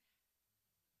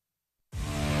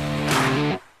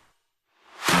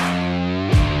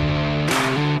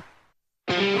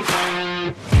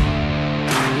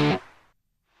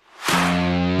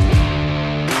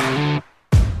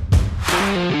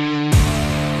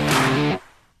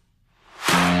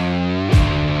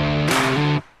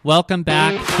Welcome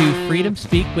back to Freedom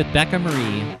Speak with Becca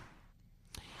Marie.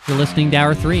 You're listening to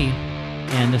Hour 3,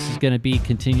 and this is going to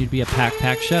continue to be a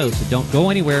packed show, so don't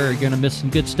go anywhere. You're going to miss some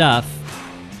good stuff.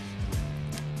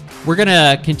 We're going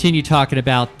to continue talking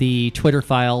about the Twitter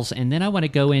files, and then I want to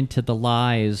go into the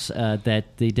lies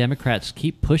that the Democrats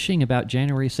keep pushing about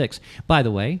January 6th. By the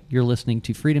way, you're listening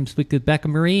to Freedom Speak with Becca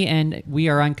Marie, and we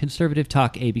are on Conservative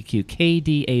Talk ABQ,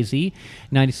 KDAZ,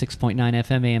 96.9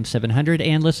 FM, AM 700,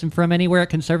 and listen from anywhere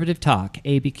at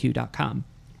conservativetalkabq.com.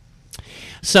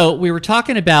 So we were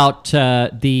talking about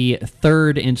the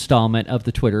third installment of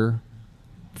the Twitter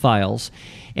files,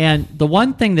 and the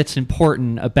one thing that's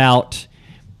important about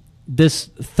this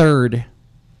third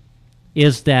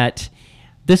is that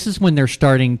this is when they're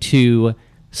starting to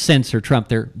censor Trump.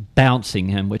 They're bouncing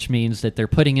him, which means that they're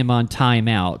putting him on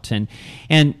timeout.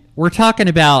 And we're talking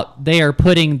about they are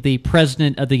putting the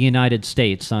President of the United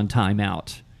States on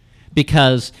timeout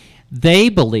because they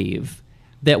believe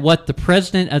that what the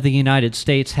President of the United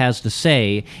States has to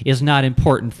say is not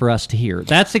important for us to hear.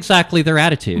 That's exactly their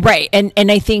attitude. Right. And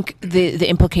I think the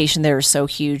implication there is so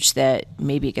huge that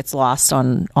maybe it gets lost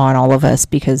on all of us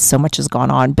because so much has gone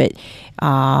on. But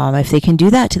if they can do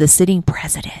that to the sitting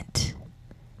president,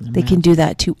 they can do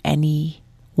that to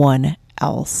anyone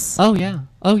else. Oh, yeah.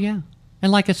 Oh, yeah.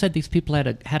 And like I said, these people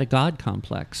had a God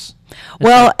complex.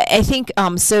 Well, I think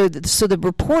so the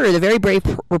reporter, the very brave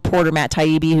reporter Matt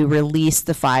Taibbi, who released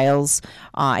the files,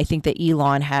 I think that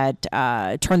Elon had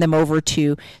turned them over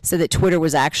to, so that Twitter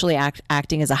was actually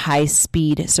acting as a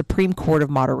high-speed Supreme Court of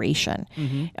moderation.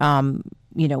 Mm-hmm.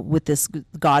 With this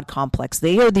God complex.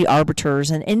 They are the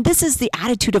arbiters, and this is the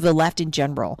attitude of the left in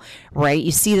general, right?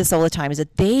 You see this all the time, is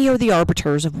that they are the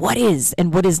arbiters of what is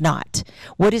and what is not,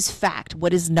 what is fact,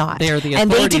 what is not. They are the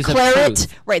and they authorities declare of it,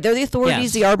 truth. right? They're the authorities,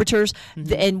 yes. The arbiters,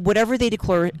 and whatever they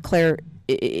declare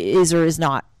is or is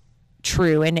not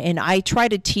true. And I try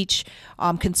to teach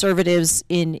conservatives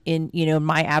in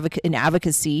my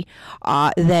advocacy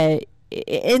that,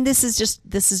 and this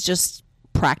is just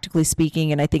practically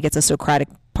speaking, and I think it's a Socratic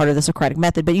part of the Socratic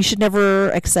method, but you should never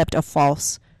accept a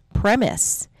false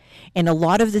premise. And a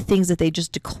lot of the things that they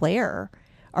just declare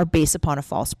are based upon a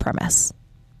false premise.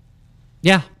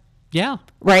 Yeah. Yeah.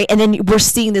 Right. And then we're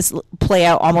seeing this play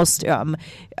out almost like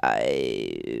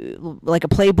a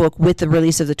playbook with the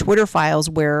release of the Twitter files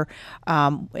where,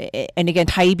 and again,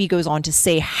 Taibbi goes on to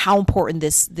say how important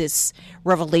this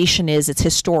revelation is. It's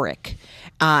historic.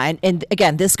 And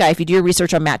again, this guy, if you do your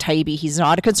research on Matt Taibbi, he's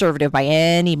not a conservative by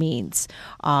any means.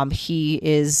 He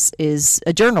is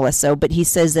a journalist, but he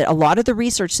says that a lot of the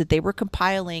research that they were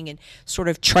compiling and sort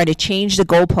of try to change the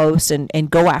goalposts and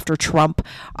go after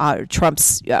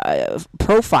Trump's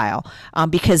profile,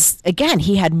 because again,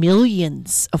 he had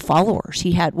millions of followers.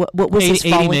 He had what was his 80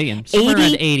 following? million, somewhere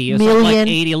around 80, million, like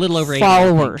 80, a little over 80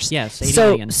 followers. Yes, 80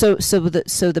 million. So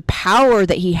the power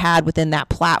that he had within that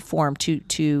platform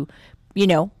to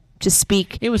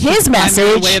speak it was his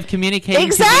message, way of communicating.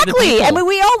 exactly.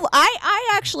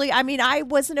 I mean, I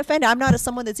wasn't offended. I'm not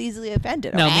someone that's easily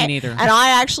offended. No, okay? me neither. And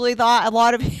I actually thought a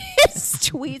lot of his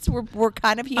tweets were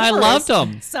kind of humorous. I loved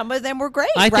them. Some of them were great,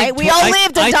 right? We all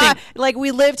lived to die. Like,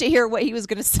 we lived to hear what he was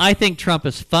going to say. I think Trump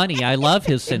is funny. I love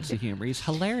his sense of humor. He's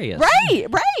hilarious. Right.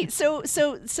 So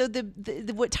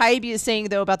the what Taibbi is saying,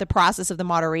 though, about the process of the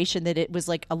moderation, that it was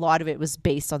like a lot of it was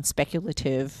based on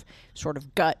speculative sort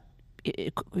of gut,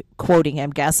 quoting him,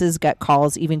 guesses, gut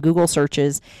calls, even Google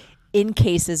searches in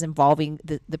cases involving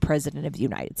the President of the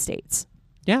United States.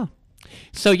 Yeah.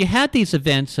 So you had these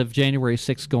events of January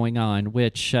 6th going on,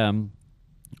 which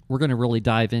we're going to really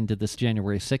dive into this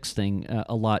January 6th thing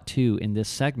a lot, too, in this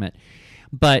segment.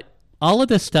 But all of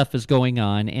this stuff is going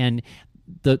on, and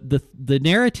the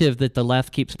narrative that the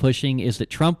left keeps pushing is that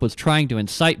Trump was trying to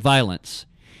incite violence.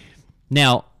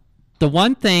 Now, the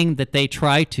one thing that they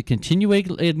try to continually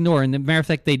ignore, and as a matter of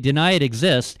fact, they deny it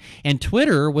exists, and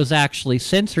Twitter was actually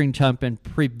censoring Trump and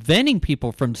preventing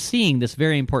people from seeing this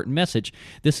very important message.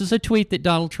 This is a tweet that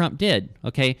Donald Trump did,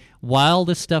 okay, while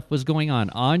this stuff was going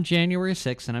on January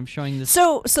 6th, and I'm showing this.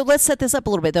 So let's set this up a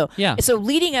little bit, though. Yeah. So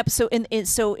leading up, in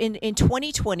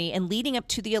 2020 and leading up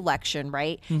to the election,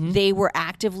 right, they were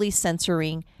actively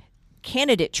censoring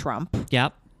candidate Trump.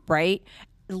 Yep. Right?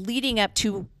 Leading up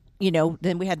to,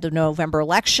 then we had the November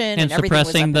election and everything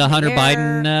suppressing was up the in Hunter air,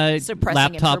 Biden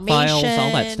suppressing laptop files,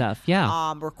 all that stuff.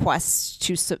 Yeah. Requests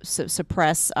to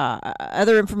suppress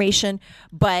other information.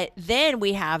 But then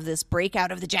we have this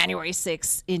breakout of the January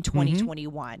 6th in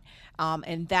 2021.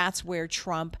 And that's where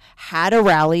Trump had a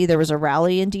rally. There was a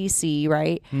rally in D.C.,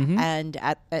 right? And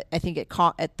I think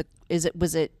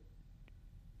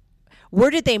where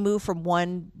did they move from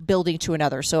one building to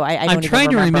another? So I don't I'm even trying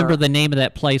to remember remember the name of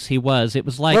that place he was. It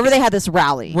was like wherever they had this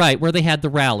rally. right where they had the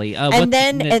rally. And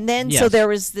then yes. so there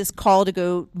was this call to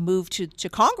go move to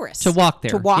Congress. to walk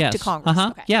there. To walk yes. to Congress.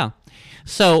 Okay. Yeah.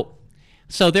 So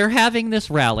they're having this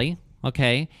rally,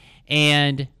 okay?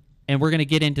 And we're going to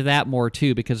get into that more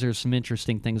too because there's some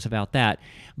interesting things about that.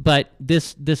 But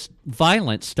this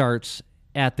violence starts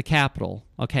at the Capitol,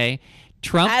 okay?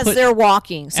 Trump as they're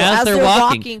walking. So as they're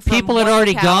walking from people had one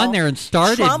already locale, gone there and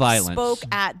started Trump violence. spoke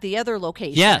at the other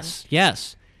location.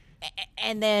 Yes.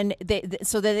 And then they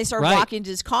started Right. walking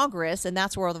to Congress, and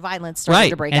that's where all the violence started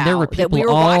to break out. And there were that people we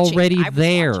were watching. already I was watching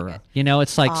there. it. You know,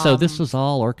 it's like so this was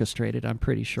all orchestrated, I'm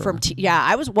pretty sure.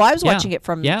 I was watching it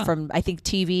from I think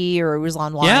TV or it was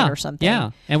online or something. Yeah.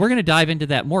 And we're going to dive into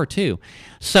that more too.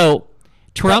 So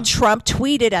Trump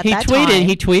tweeted at that time. time.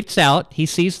 He tweets out. He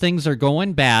sees things are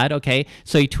going bad. Okay,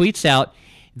 so he tweets out,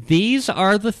 "These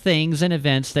are the things and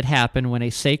events that happen when a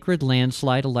sacred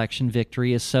landslide election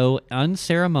victory is so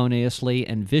unceremoniously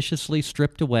and viciously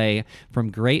stripped away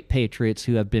from great patriots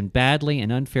who have been badly and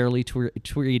unfairly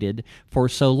treated for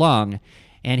so long."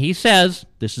 And he says,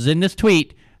 this is in this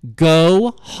tweet,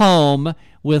 "Go home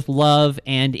with love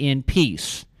and in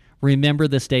peace. Remember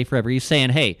this day forever." He's saying,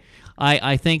 hey,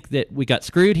 I think that we got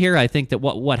screwed here. I think that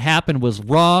what happened was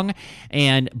wrong,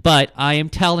 but I am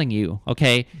telling you,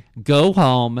 okay, go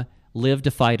home, live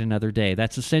to fight another day.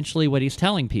 That's essentially what he's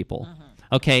telling people.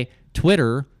 Okay,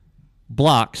 Twitter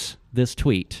blocks this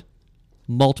tweet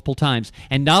multiple times,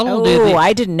 and not only did they,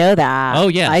 I didn't know that. Oh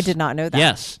yes, I did not know that.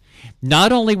 Yes.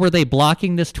 Not only were they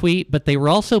blocking this tweet, but they were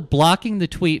also blocking the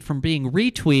tweet from being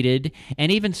retweeted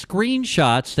and even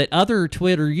screenshots that other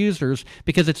Twitter users,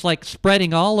 because it's like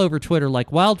spreading all over Twitter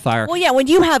like wildfire. Well, yeah, when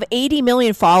you have 80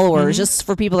 million followers, Mm-hmm. just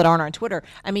for people that aren't on Twitter,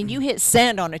 I mean, you hit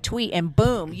send on a tweet and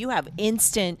boom, you have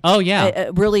instant,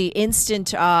 really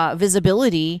instant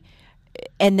visibility.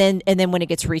 And then when it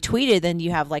gets retweeted, then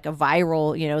you have like a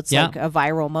viral, it's like a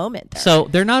viral moment there. So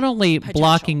they're not only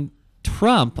blocking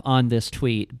Trump on this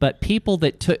tweet, but people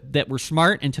that were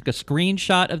smart and took a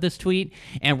screenshot of this tweet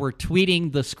and were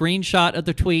tweeting the screenshot of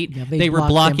the tweet, they were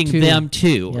blocking them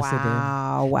too. Yes,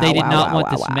 Wow. They did not want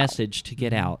this message to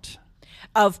get out.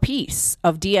 Of peace,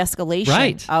 of de-escalation,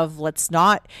 Right. of let's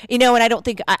not, and I don't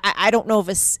think, I don't know of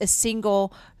a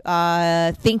single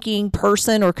thinking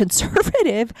person or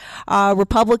conservative,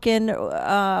 Republican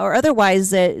or otherwise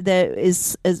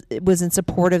that was in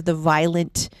support of the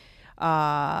violent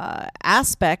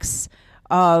aspects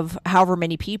of however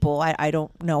many people. I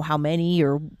don't know how many,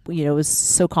 or it was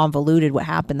so convoluted what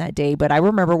happened that day, but I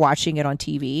remember watching it on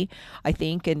TV, I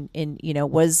think, and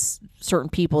was certain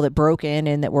people that broke in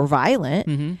and that were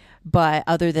violent, but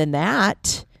other than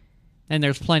that, and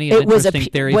there's plenty of interesting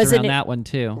theories around that one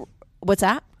too. What's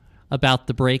that? About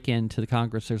the break-in to the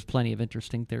Congress, there's plenty of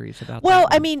interesting theories about that. Well,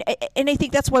 I mean, and I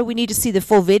think that's why we need to see the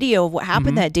full video of what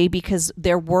happened that day, because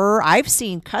I've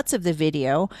seen cuts of the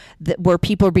video where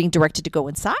people are being directed to go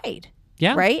inside.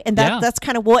 Yeah. Right? And that's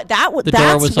kind of what the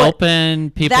door was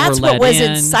open, people were let in. That's what was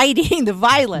inciting the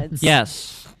violence.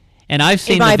 Yes. And I've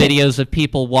seen the videos of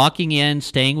people walking in,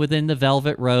 staying within the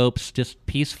velvet ropes, just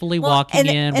peacefully walking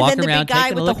in, walking around,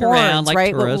 taking a look around like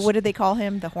right? tourists. What did they call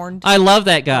him? The horned? I love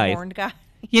that guy. The horned guy.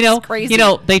 Crazy.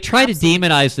 They try to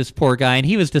demonize this poor guy, and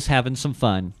he was just having some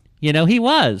fun. He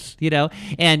was.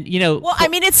 And Well, I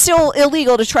mean, it's still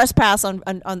illegal to trespass on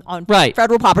right.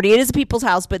 federal property. It is a people's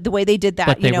house, but the way they did that,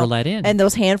 but they were let in, and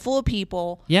those handful of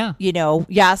people, yeah,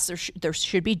 yes, there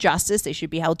should be justice. They should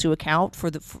be held to account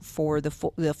for the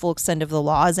full extent of the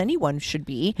law, as anyone should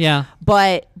be. Yeah,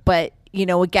 but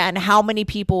again, how many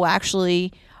people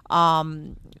actually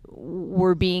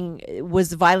was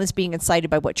the violence being incited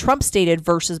by what Trump stated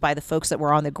versus by the folks that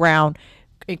were on the ground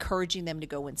encouraging them to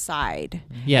go inside?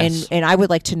 Yes. And I would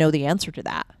like to know the answer to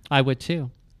that. I would too.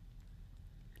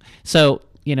 So,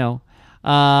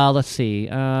 let's see.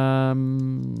 It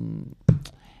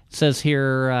says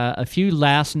here a few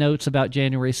last notes about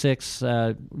January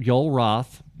 6th. Joel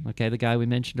Roth, the guy we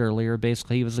mentioned earlier,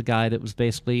 basically he was the guy that was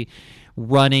basically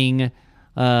running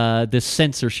this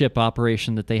censorship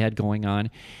operation that they had going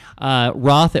on.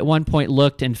 Roth at one point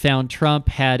looked and found Trump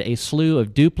had a slew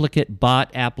of duplicate bot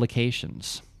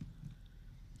applications.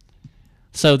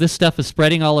 So this stuff is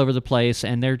spreading all over the place,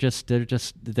 and they're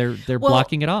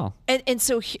blocking it all. And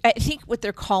so I think what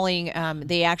they're calling,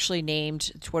 they actually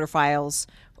named Twitter Files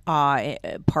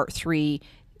Part 3.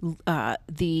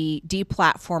 The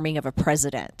deplatforming of a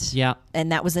president. Yeah.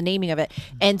 And that was the naming of it.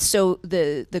 And so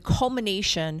the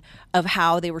culmination of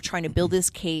how they were trying to build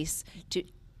this case to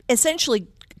essentially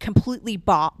completely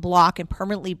block and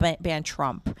permanently ban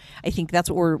Trump. I think that's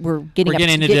what we're getting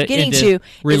getting to.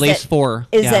 Release 4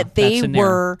 is that they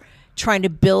were trying to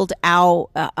build out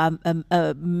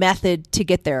a method to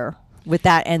get there with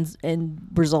that end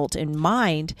result in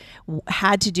mind,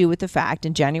 had to do with the fact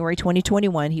in January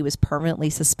 2021 he was permanently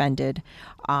suspended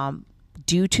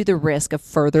due to the risk of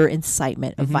further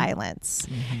incitement of violence.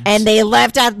 And they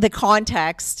left out of the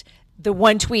context the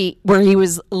one tweet where he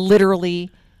was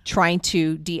literally trying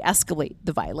to de-escalate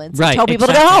the violence and tell people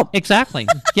to go home. Exactly.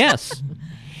 Yes.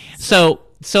 So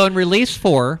in Release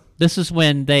 4, this is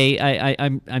when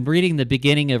I'm reading the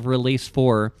beginning of Release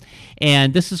 4,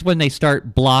 and this is when they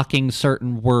start blocking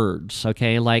certain words,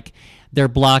 okay? Like they're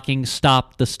blocking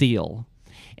 "stop the steal,"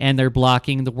 and they're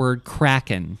blocking the word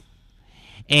 "kraken."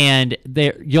 And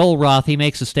Joel Roth, he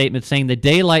makes a statement saying the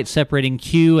daylight separating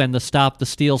Q and the "stop the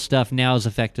steal" stuff now is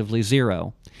effectively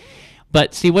zero.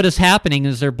 But see, what is happening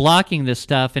is they're blocking this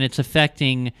stuff, and it's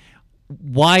affecting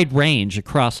wide range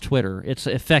across Twitter. It's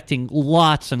affecting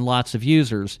lots and lots of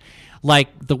users.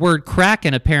 Like the word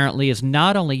 "kraken" apparently is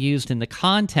not only used in the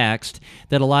context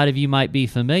that a lot of you might be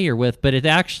familiar with, but it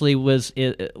actually was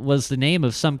the name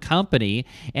of some company,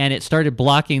 and it started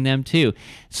blocking them too.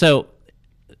 So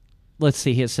let's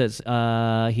see. He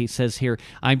says here,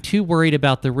 I'm too worried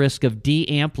about the risk of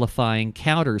de-amplifying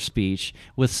counter speech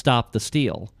with "stop the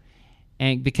steal,"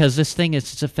 and because this thing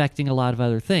is affecting a lot of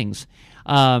other things.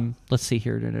 Let's see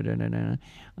here.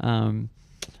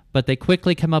 But they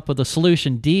quickly come up with a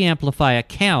solution: de-amplify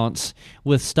accounts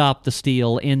with "stop the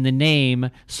steal" in the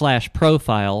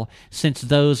name/profile, since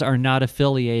those are not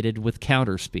affiliated with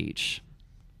counter speech.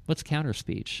 What's counter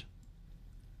speech?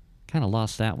 Kind of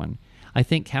lost that one. I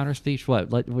think counter speech,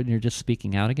 when you're just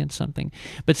speaking out against something.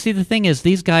 But see, the thing is,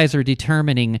 these guys are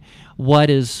determining what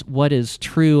is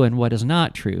true and what is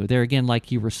not true. They're, again,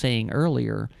 like you were saying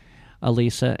earlier,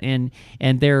 Elisa, and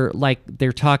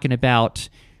they're talking about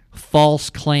false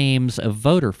claims of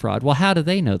voter fraud. Well, how do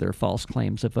they know they're false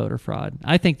claims of voter fraud?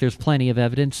 I think there's plenty of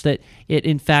evidence that it,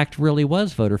 in fact, really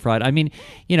was voter fraud. I mean,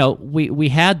 we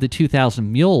had the 2,000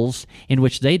 Mules, in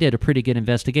which they did a pretty good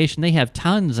investigation. They have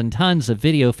tons and tons of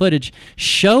video footage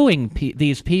showing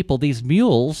these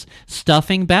mules,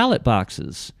 stuffing ballot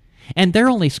boxes. And they're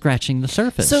only scratching the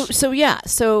surface.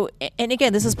 So, and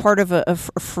again, this is part of a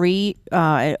free,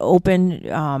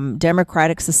 open,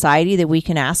 democratic society that we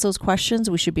can ask those questions.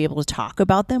 We should be able to talk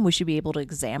about them. We should be able to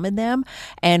examine them.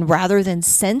 And rather than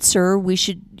censor, we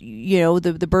should,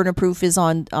 the burden of proof is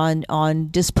on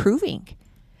disproving.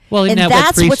 Well, and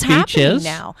that's what's happening is?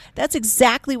 Now. That's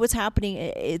exactly what's happening.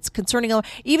 It's concerning.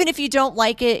 Even if you don't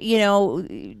like it,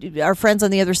 our friends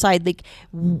on the other side,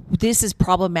 this is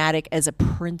problematic as a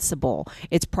principle.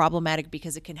 It's problematic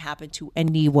because it can happen to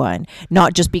anyone,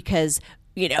 not just because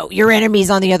your enemy's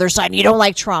on the other side and you don't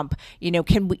like Trump.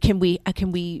 Can we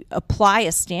apply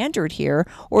a standard here,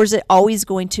 or is it always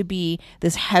going to be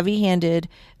this heavy-handed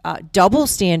double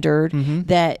standard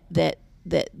that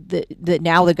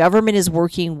now the government is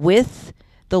working with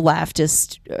the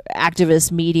leftist,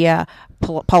 activist, media,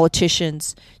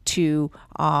 politicians to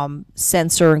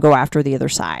censor and go after the other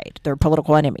side, their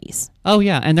political enemies? Oh,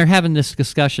 yeah, and they're having this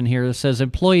discussion here that says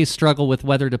employees struggle with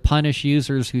whether to punish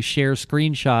users who share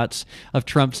screenshots of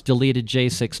Trump's deleted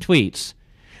J6 tweets.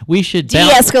 We should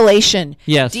de-escalation.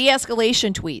 Yes.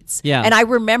 De-escalation tweets. Yeah. And I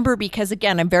remember, because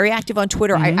again, I'm very active on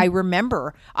Twitter. I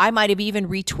remember I might have even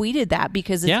retweeted that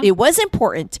because it was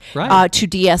important to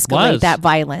de-escalate that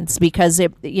violence, because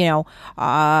it,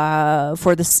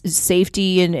 for the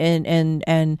safety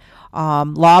and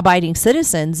law-abiding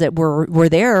citizens that were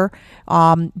there,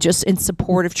 just in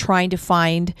support of trying to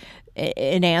find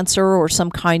an answer or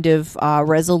some kind of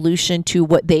resolution to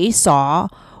what they saw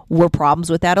were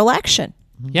problems with that election.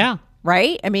 Yeah.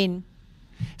 Right? I mean,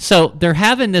 so they're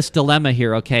having this dilemma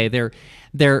here, okay?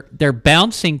 They're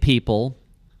bouncing people.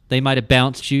 They might have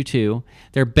bounced you too.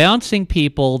 They're bouncing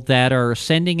people that are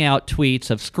sending out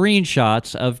tweets of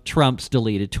screenshots of Trump's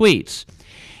deleted tweets.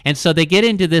 And so they get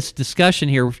into this discussion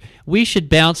here. We should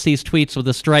bounce these tweets with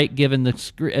a strike given the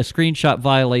a screenshot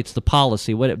violates the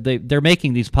policy. They're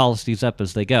making these policies up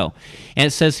as they go. And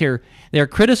it says here, they're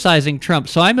criticizing Trump.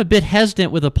 So I'm a bit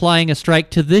hesitant with applying a strike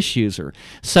to this user.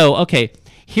 So, okay,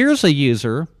 here's a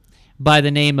user by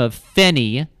the name of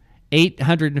Fenny,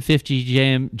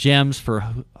 850 gems for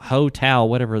hotel,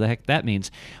 whatever the heck that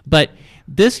means. But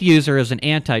this user is an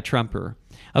anti-Trumper.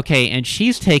 Okay, and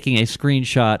she's taking a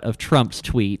screenshot of Trump's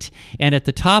tweet, and at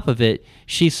the top of it,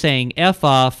 she's saying, F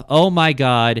off, oh my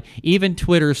God, even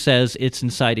Twitter says it's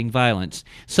inciting violence.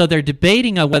 So they're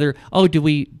debating on whether, do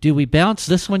we bounce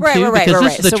this one too? Because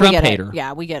this is the Trump hater.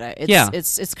 Yeah, we get it.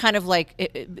 It's kind of like,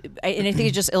 and I think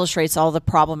it just illustrates all the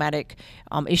problematic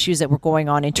issues that were going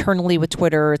on internally with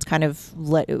Twitter. It's kind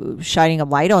of shining a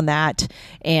light on that.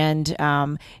 And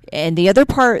the other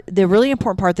part, the really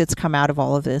important part that's come out of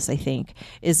all of this, I think,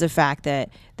 is the fact that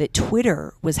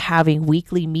Twitter was having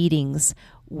weekly meetings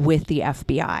with the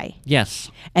FBI. Yes.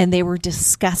 And they were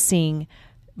discussing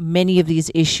many of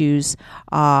these issues,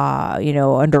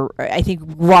 under, I think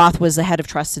Roth was the head of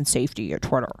trust and safety at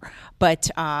Twitter. But,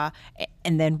 and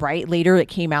then later it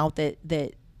came out that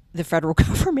the federal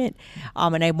government,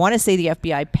 and I want to say the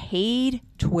FBI paid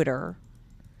Twitter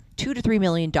 $2 to $3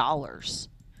 million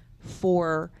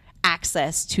for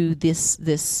access to this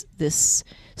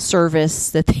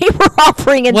service that they were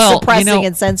offering and suppressing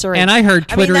and censoring. And I heard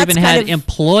Twitter even had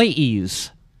employees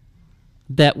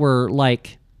that were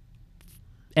like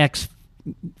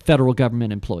ex-federal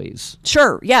government employees.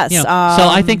 Sure, yes. So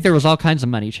I think there was all kinds of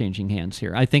money changing hands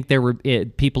here. I think there were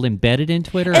people embedded in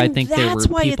Twitter. I think there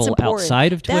were people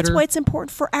outside of Twitter. That's why it's important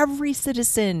for every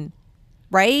citizen.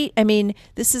 Right? I mean,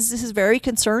 this is very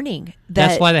concerning.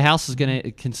 That's why the House is going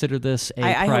to consider this a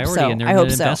priority, and they're going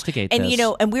to investigate this.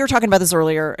 And and we were talking about this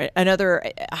earlier. Another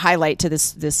highlight to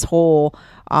this whole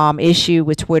issue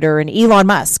with Twitter and Elon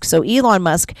Musk. So Elon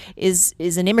Musk is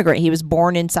an immigrant. He was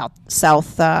born in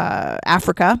South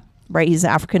Africa. Right, he's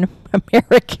African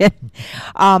American,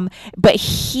 but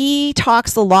he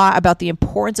talks a lot about the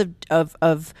importance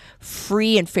of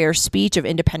free and fair speech, of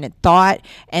independent thought,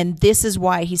 and this is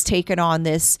why he's taken on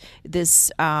this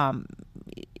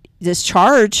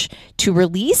charge to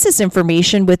release this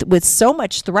information with so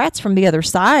much threats from the other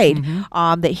side,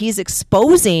 that he's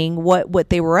exposing what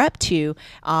they were up to,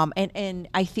 and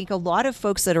I think a lot of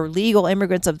folks that are legal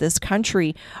immigrants of this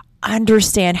country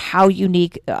understand how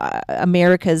unique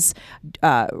America's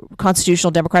constitutional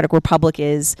democratic republic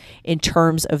is in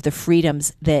terms of the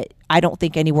freedoms that I don't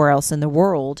think anywhere else in the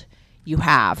world you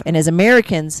have. And as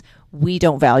Americans, we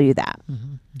don't value that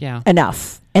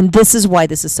enough. And this is why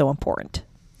this is so important.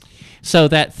 So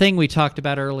that thing we talked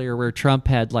about earlier where Trump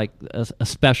had like a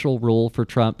special rule for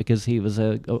Trump because he was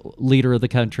a leader of the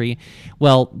country.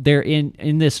 Well, they're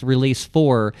in this release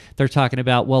 4, they're talking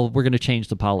about, we're going to change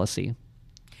the policy.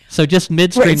 So just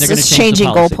midstream, they're going to change the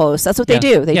policy. Goalposts. That's what they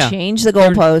do. They change the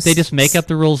goalposts. They just make up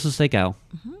the rules as they go.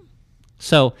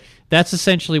 So that's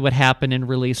essentially what happened in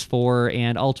Release 4,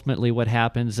 and ultimately what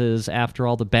happens is after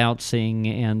all the bouncing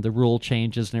and the rule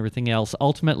changes and everything else,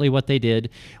 ultimately what they did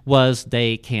was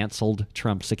they canceled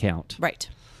Trump's account. Right.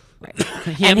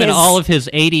 Him and all of his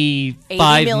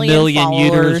 85 million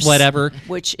users, whatever.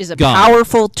 Which is a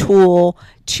powerful tool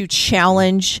to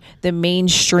challenge the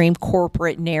mainstream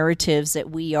corporate narratives that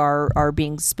we are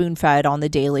being spoon-fed on the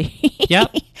daily. Yeah.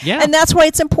 And that's why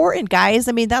it's important, guys.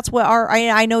 I mean, that's what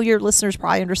I know your listeners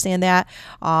probably understand that,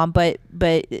 but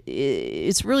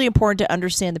it's really important to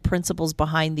understand the principles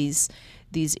behind these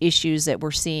issues that we're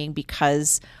seeing,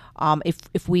 because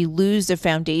if we lose the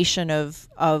foundation of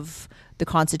the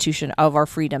Constitution, of our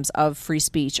freedoms, of free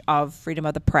speech, of freedom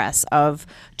of the press, of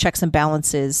checks and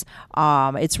balances,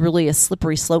 it's really a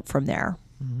slippery slope from there.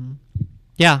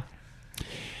 Yeah.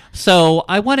 So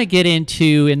I want to get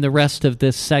into, in the rest of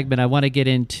this segment, I want to get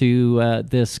into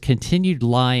this continued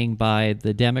lying by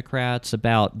the Democrats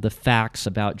about the facts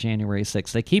about January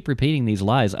 6th. They keep repeating these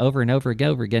lies over and over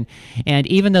again. And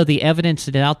even though the evidence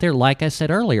is out there, like I said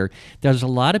earlier, there's a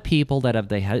lot of people that have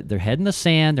their head in the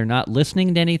sand. They're not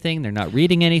listening to anything. They're not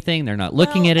reading anything. They're not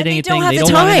looking at anything. They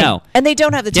don't want to know. And they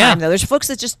don't have the time, though. There's folks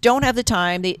that just don't have the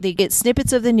time. They get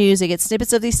snippets of the news. They get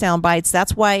snippets of these sound bites.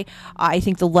 That's why I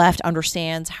think the left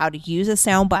understands how to use a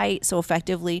soundbite so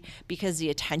effectively, because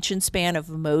the attention span of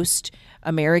most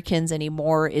Americans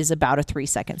anymore is about a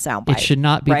 3-second soundbite. It should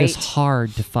not be this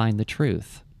hard to find the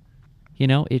truth.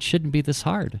 It shouldn't be this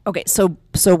hard. Okay, so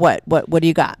what do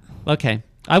you got? Okay,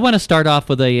 I want to start off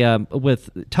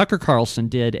with Tucker Carlson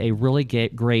did a really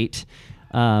great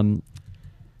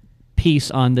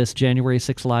piece on this January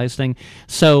 6th lies thing.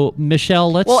 So,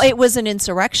 Michelle, let's... Well, it was an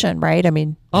insurrection, right? I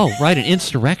mean... Oh, right, an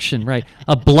insurrection, right.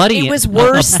 A bloody... It was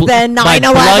worse than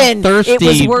 9/11. It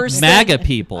was worse MAGA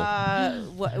people.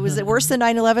 Was it worse than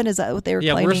 9/11? Is that what they were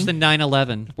claiming? Yeah, worse than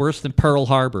 9/11. Worse than Pearl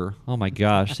Harbor. Oh, my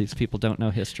gosh, these people don't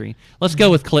know history. Let's go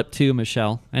with clip 2,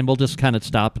 Michelle, and we'll just kind of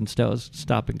stop and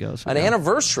go. An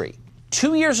anniversary.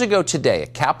 2 years ago today, a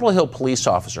Capitol Hill police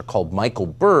officer called Michael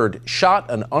Byrd shot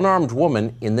an unarmed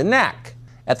woman in the neck.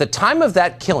 At the time of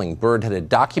that killing, Byrd had a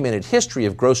documented history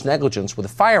of gross negligence with a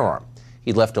firearm.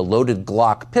 He'd left a loaded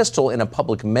Glock pistol in a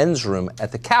public men's room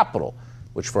at the Capitol,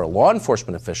 which for a law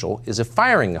enforcement official is a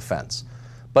firing offense.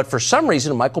 But for some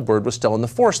reason, Michael Byrd was still in the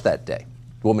force that day.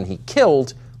 The woman he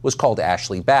killed was called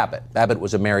Ashley Babbitt. Babbitt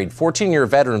was a married 14-year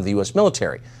veteran of the U.S.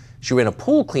 military. She ran a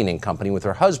pool cleaning company with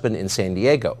her husband in San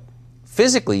Diego.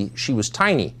 Physically, she was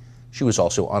tiny. She was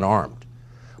also unarmed.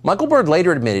 Michael Byrd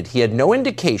later admitted he had no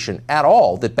indication at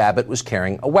all that Babbitt was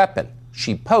carrying a weapon.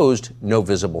 She posed no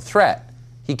visible threat.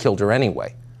 He killed her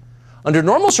anyway. Under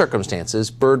normal circumstances,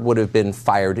 Byrd would have been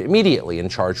fired immediately and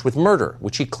charged with murder,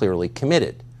 which he clearly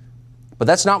committed. But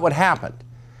that's not what happened.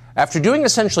 After doing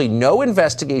essentially no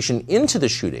investigation into the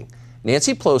shooting,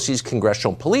 Nancy Pelosi's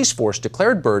congressional police force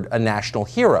declared Byrd a national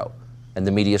hero, and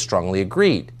the media strongly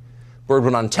agreed. Byrd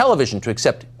went on television to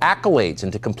accept accolades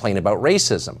and to complain about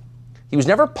racism. He was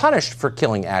never punished for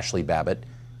killing Ashley Babbitt.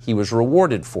 He was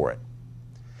rewarded for it.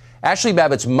 Ashley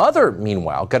Babbitt's mother,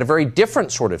 meanwhile, got a very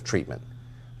different sort of treatment.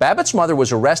 Babbitt's mother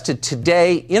was arrested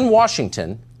today in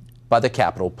Washington by the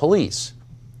Capitol Police.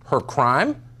 Her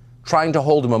crime? Trying to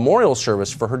hold a memorial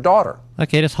service for her daughter.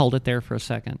 Okay, just hold it there for a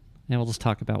second, and we'll just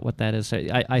talk about what that is.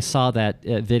 I saw that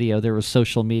video. There was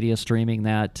social media streaming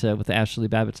that with Ashley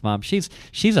Babbitt's mom. She's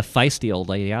a feisty old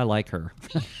lady. I like her.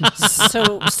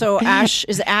 So Ash,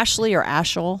 is it Ashley or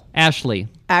Ashel? Ashley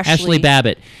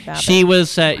Babbitt. She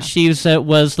was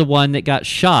the one that got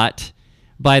shot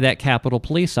by that Capitol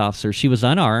Police officer. She was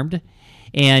unarmed,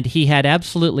 and he had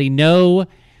absolutely no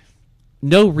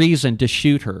reason to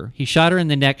shoot her. He shot her in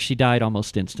the neck. She died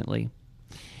almost instantly.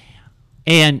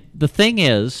 And the thing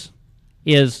is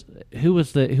who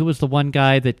was the one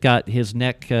guy that got his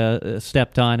neck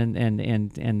stepped on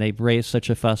and they raised such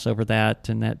a fuss over that,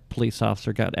 and that police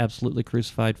officer got absolutely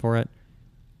crucified for it?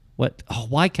 What? Oh,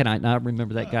 why can I not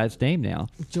remember that guy's name now?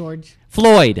 George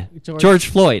Floyd.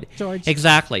 George.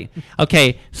 Exactly.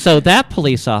 Okay, so that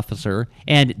police officer,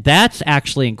 and that's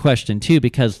actually in question too,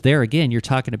 because there again, you're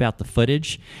talking about the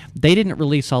footage. They didn't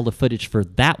release all the footage for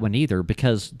that one either,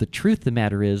 because the truth of the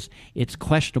matter is, it's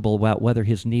questionable about whether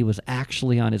his knee was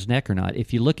actually on his neck or not.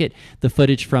 If you look at the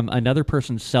footage from another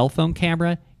person's cell phone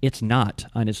camera, it's not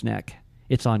on his neck.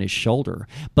 It's on his shoulder.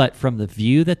 But from the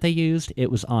view that they used, it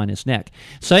was on his neck.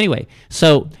 So anyway,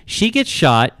 so she gets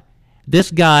shot.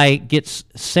 This guy gets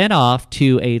sent off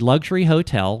to a luxury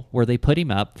hotel where they put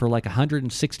him up for like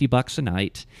 $160 a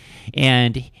night,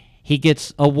 and he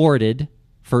gets awarded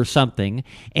for something,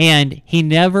 and he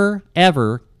never,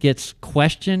 ever gets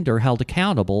questioned or held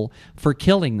accountable for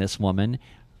killing this woman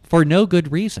for no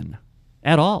good reason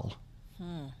at all.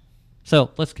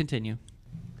 So let's continue.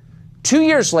 2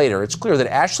 years later, it's clear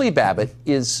that Ashley Babbitt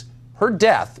her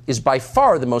death is by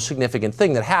far the most significant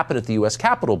thing that happened at the U.S.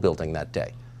 Capitol building that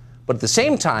day. But at the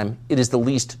same time, it is the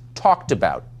least talked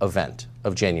about event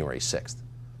of January 6th.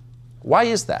 Why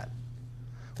is that?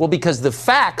 Well, because the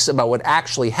facts about what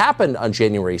actually happened on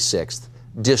January 6th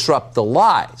disrupt the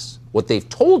lies, what they've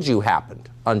told you happened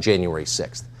on January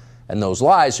 6th. And those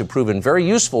lies have proven very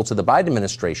useful to the Biden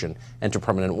administration and to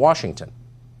permanent Washington.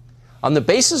 On the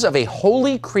basis of a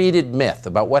wholly created myth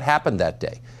about what happened that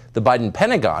day, the Biden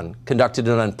Pentagon conducted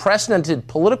an unprecedented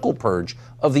political purge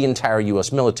of the entire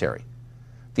U.S. military.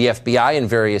 The FBI and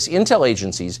various intel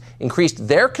agencies increased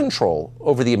their control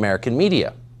over the American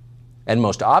media. And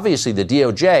most obviously, the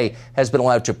DOJ has been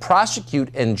allowed to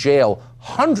prosecute and jail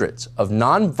hundreds of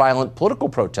nonviolent political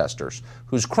protesters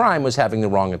whose crime was having the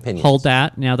wrong opinions. Hold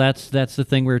that. Now, that's the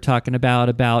thing we were talking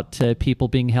about people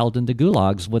being held into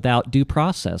gulags without due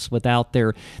process, without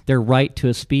their right to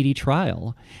a speedy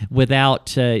trial,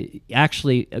 without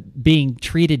actually being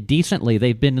treated decently.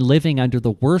 They've been living under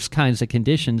the worst kinds of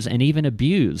conditions and even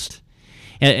abused.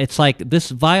 It's like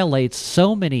this violates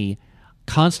so many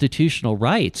constitutional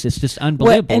rights. It's just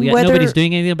unbelievable. Yet nobody's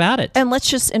doing anything about it. And let's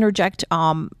just interject,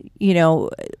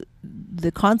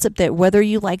 the concept that whether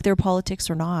you like their politics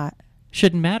or not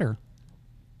shouldn't matter.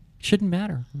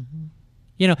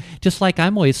 Mm-hmm. Just like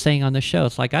I'm always saying on the show,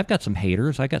 it's like I've got some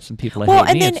haters. I got some people that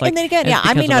hate me. And then again,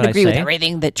 I may not agree with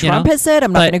everything that Trump has said.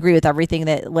 I'm not going to agree with everything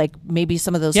that, like, maybe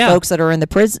some of those folks that are in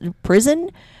the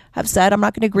prison have said. I'm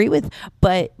not going to agree with,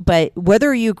 but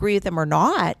whether you agree with them or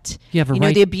not, you have a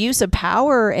right. The abuse of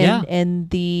power and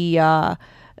the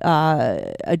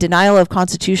a denial of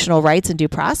constitutional rights and due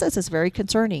process is very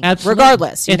concerning. Absolutely.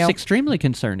 Regardless, it's extremely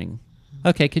concerning.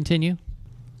 Okay, continue.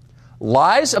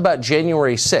 Lies about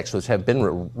January 6th, which have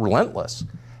been relentless,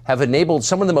 have enabled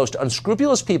some of the most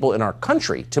unscrupulous people in our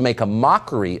country to make a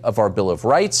mockery of our Bill of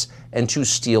Rights and to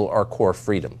steal our core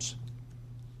freedoms.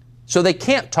 So they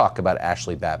can't talk about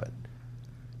Ashley Babbitt.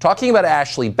 Talking about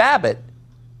Ashley Babbitt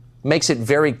makes it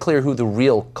very clear who the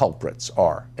real culprits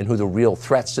are and who the real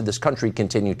threats to this country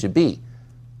continue to be.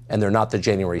 And they're not the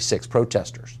January 6th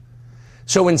protesters.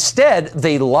 So instead,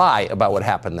 they lie about what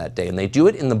happened that day, and they do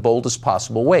it in the boldest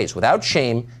possible ways, without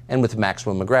shame and with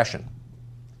maximum aggression.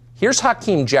 Here's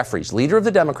Hakeem Jeffries, leader of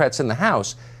the Democrats in the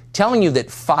House, telling you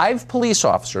that 5 police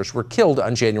officers were killed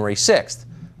on January 6th,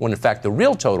 when in fact the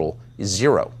real total is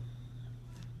 0.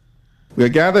 We are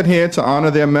gathered here to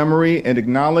honor their memory and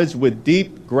acknowledge with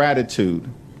deep gratitude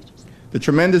the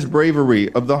tremendous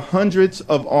bravery of the hundreds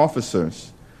of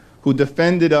officers who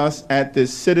defended us at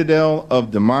this citadel of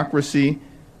democracy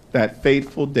that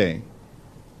fateful day.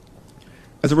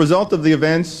 As a result of the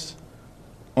events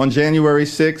on January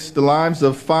 6th, the lives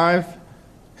of 5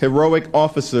 heroic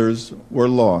officers were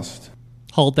lost.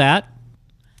 Hold that.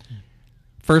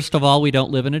 First of all, we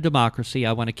don't live in a democracy.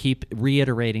 I want to keep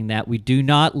reiterating that. We do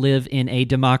not live in a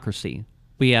democracy.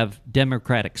 We have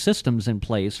democratic systems in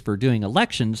place for doing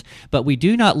elections, but we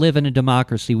do not live in a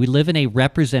democracy. We live in a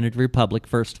representative republic,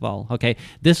 first of all. Okay,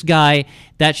 this guy,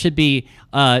 that should be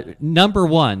number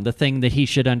one, the thing that he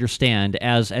should understand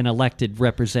as an elected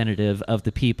representative of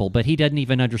the people, but he doesn't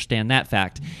even understand that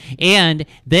fact. And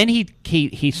then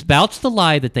he spouts the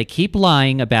lie that they keep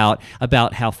lying about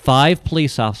how 5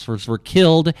 police officers were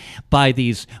killed by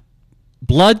these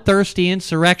bloodthirsty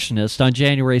insurrectionists on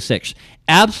January 6th.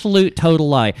 Absolute total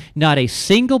lie. Not a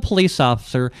single police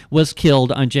officer was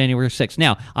killed on January 6th.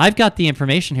 Now, I've got the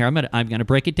information here. I'm going to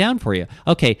break it down for you.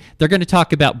 Okay, they're going to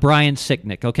talk about Brian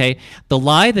Sicknick, okay? The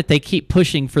lie that they keep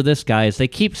pushing for this guy is they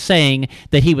keep saying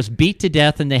that he was beat to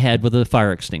death in the head with a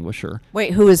fire extinguisher.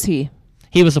 Wait, who is he?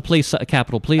 He was a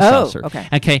Capitol police officer.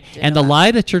 Okay. And the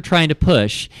lie that you're trying to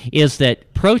push is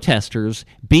that protesters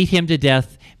beat him to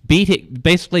death,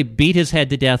 basically beat his head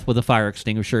to death with a fire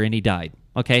extinguisher, and he died.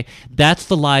 Okay? That's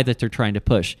the lie that they're trying to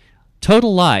push.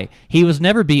 Total lie. He was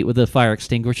never beat with a fire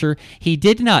extinguisher. He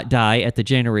did not die at the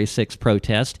January 6th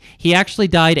protest. He actually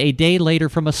died a day later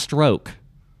from a stroke.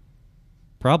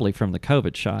 Probably from the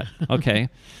COVID shot. Okay.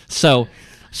 So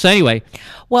anyway.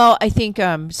 Well, I think,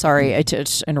 sorry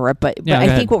to interrupt, but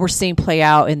I think what we're seeing play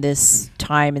out in this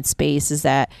time and space is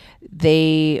that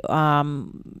they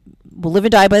will live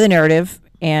and die by the narrative.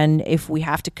 And if we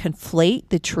have to conflate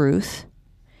the truth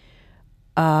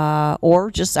or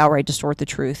just outright distort the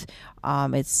truth,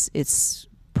 it's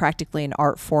practically an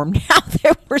art form now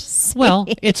that we're seeing. Well,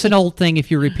 it's an old thing.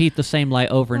 If you repeat the same lie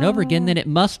over and over again, then it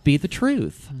must be the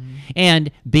truth.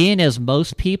 And being as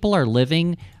most people are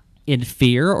living in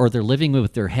fear, or they're living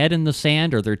with their head in the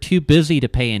sand, or they're too busy to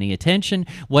pay any attention,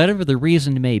 whatever the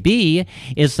reason may be,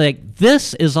 is like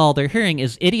this is all they're hearing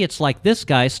is idiots like this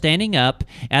guy standing up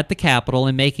at the Capitol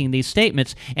and making these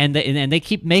statements, and they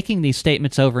keep making these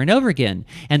statements over and over again.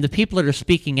 And the people that are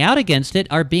speaking out against it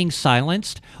are being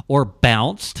silenced or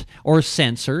bounced or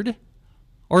censored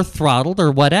or throttled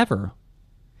or whatever.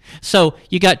 So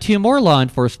you got 2 more law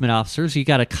enforcement officers. You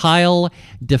got a Kyle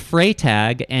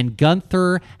DeFreytag and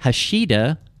Gunther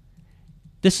Hashida.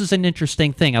 This is an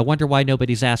interesting thing. I wonder why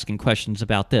nobody's asking questions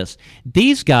about this.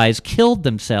 These guys killed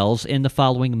themselves in the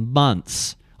following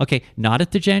months. Okay, not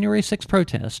at the January 6th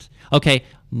protest. Okay,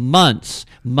 months.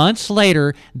 Months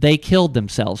later, they killed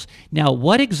themselves. Now,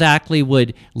 what exactly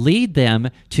would lead them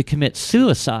to commit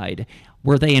suicide?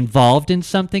 Were they involved in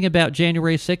something about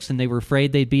January 6th and they were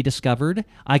afraid they'd be discovered?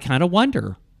 I kind of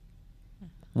wonder.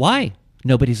 Why?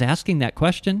 Nobody's asking that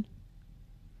question.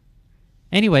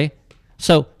 Anyway,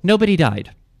 so nobody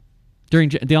died.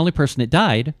 The only person that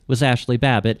died was Ashley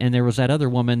Babbitt, and there was that other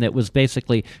woman that was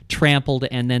basically trampled,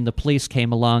 and then the police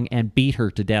came along and beat her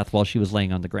to death while she was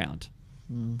laying on the ground.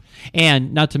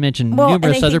 And not to mention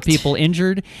numerous other people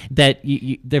injured. That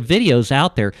there are videos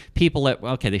out there. People that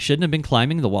they shouldn't have been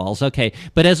climbing the walls. Okay,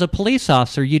 but as a police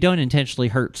officer, you don't intentionally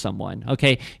hurt someone.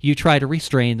 Okay, you try to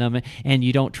restrain them and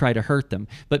you don't try to hurt them.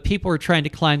 But people are trying to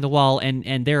climb the wall,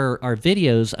 and there are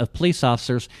videos of police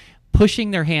officers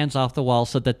pushing their hands off the wall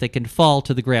so that they can fall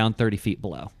to the ground 30 feet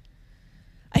below.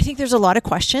 I think there's a lot of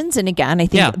questions, and again, I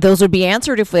think those would be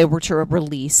answered if they were to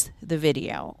release the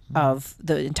video of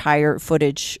the entire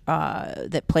footage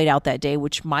that played out that day,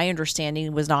 which my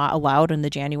understanding was not allowed in the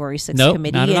January 6th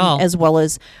committee, not at all. As well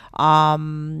as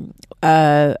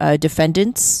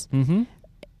defendants,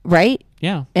 right?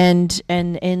 Yeah, and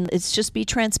it's just be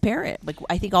transparent. Like,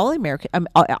 I think all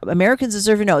Americans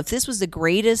deserve to know if this was the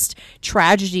greatest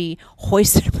tragedy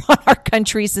hoisted upon our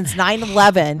country since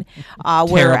 9/11,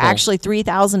 where actually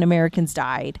 3,000 Americans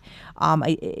died.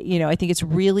 I think it's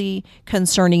really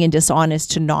concerning and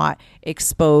dishonest to not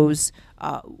expose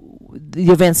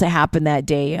the events that happened that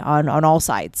day on all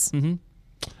sides.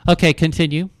 Okay,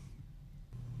 continue.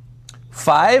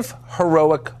 5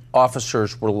 heroic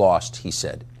officers were lost, he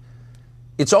said.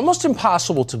 It's almost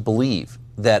impossible to believe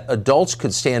that adults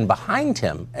could stand behind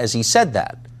him as he said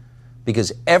that,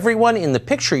 because everyone in the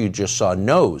picture you just saw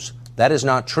knows that is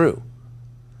not true.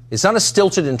 It's not a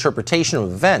stilted interpretation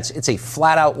of events. It's a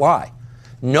flat-out lie.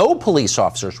 No police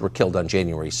officers were killed on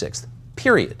January 6th,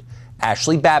 period.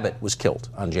 Ashley Babbitt was killed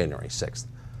on January 6th.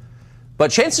 But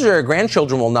chances are your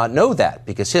grandchildren will not know that,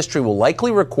 because history will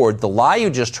likely record the lie you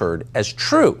just heard as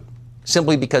true,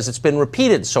 simply because it's been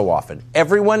repeated so often.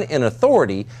 Everyone in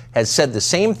authority has said the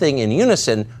same thing in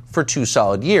unison for 2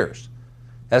 solid years.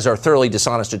 As our thoroughly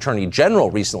dishonest Attorney General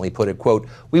recently put it, quote,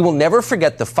 "We will never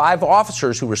forget the 5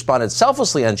 officers who responded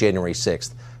selflessly on January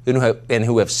 6th and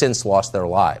who have since lost their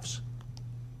lives."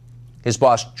 His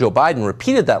boss, Joe Biden,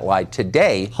 repeated that lie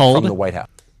today from the White House.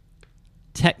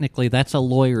 Technically, that's a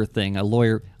lawyer thing. A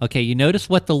lawyer. Okay, you notice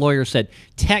what the lawyer said.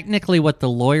 Technically, what the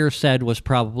lawyer said was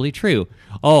probably true.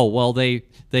 Oh, well, they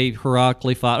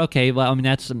heroically fought. Okay, well, I mean,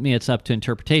 it's up to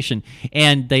interpretation.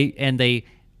 And they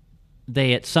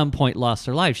at some point lost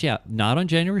their lives. Yeah, not on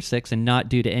January 6th and not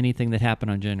due to anything that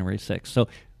happened on January 6th. So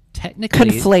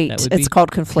technically, conflate. It's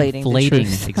called conflating.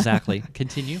 Conflating, exactly.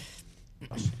 Continue.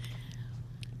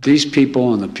 These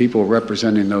people and the people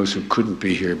representing those who couldn't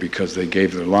be here because they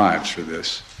gave their lives for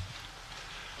this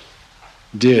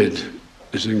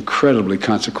is incredibly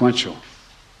consequential.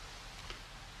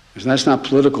 And that's not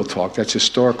political talk, that's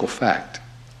historical fact.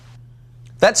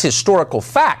 That's historical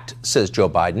fact, says Joe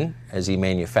Biden, as he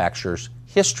manufactures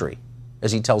history,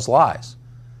 as he tells lies.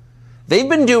 They've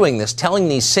been doing this, telling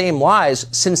these same lies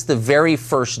since the very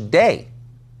first day,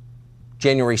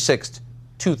 January 6th,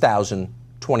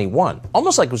 2021,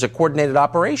 almost like it was a coordinated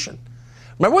operation.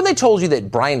 Remember when they told you that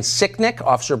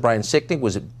Officer Brian Sicknick,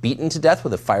 was beaten to death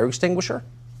with a fire extinguisher?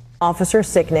 Officer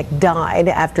Sicknick died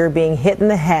after being hit in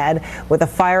the head with a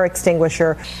fire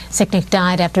extinguisher. Sicknick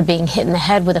died after being hit in the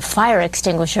head with a fire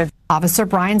extinguisher. Officer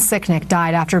Brian Sicknick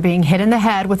died after being hit in the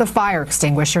head with a fire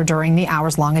extinguisher during the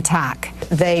hours-long attack.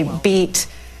 They beat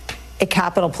a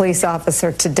Capitol police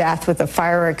officer to death with a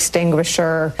fire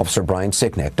extinguisher. Officer Brian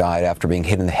Sicknick died after being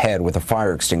hit in the head with a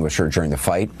fire extinguisher during the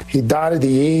fight. He died at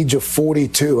the age of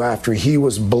 42 after he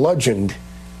was bludgeoned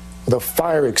with a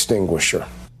fire extinguisher.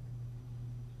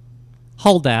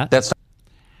 Hold that.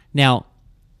 Now,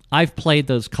 I've played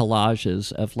those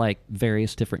collages of like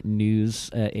various different news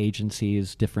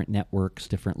agencies, different networks,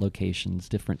 different locations,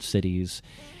 different cities,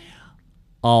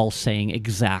 all saying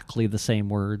exactly the same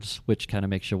words, which kind of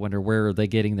makes you wonder where are they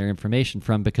getting their information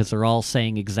from, because they're all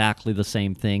saying exactly the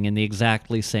same thing in the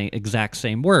exact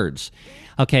same words.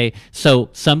 Okay, so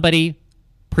somebody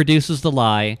produces the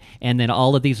lie, and then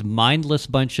all of these mindless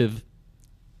bunch of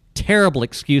terrible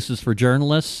excuses for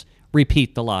journalists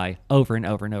repeat the lie over and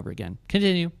over and over again.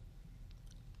 Continue.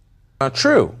 Not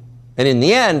true. And in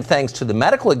the end, thanks to the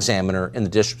medical examiner in the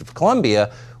District of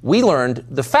Columbia, we learned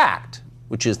the fact,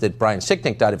 which is that Brian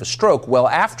Sicknick died of a stroke well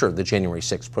after the January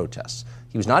 6th protests.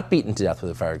 He was not beaten to death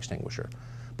with a fire extinguisher.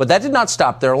 But that did not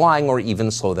stop their lying or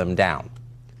even slow them down.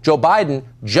 Joe Biden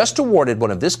just awarded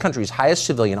one of this country's highest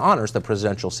civilian honors, the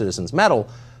Presidential Citizens Medal,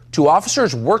 to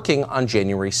officers working on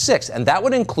January 6th. And that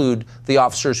would include the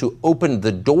officers who opened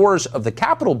the doors of the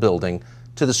Capitol building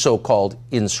to the so-called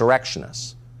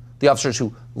insurrectionists. The officers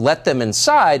who let them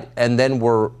inside and then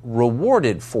were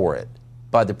rewarded for it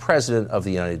by the President of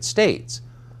the United States.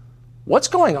 What's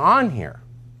going on here,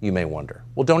 you may wonder?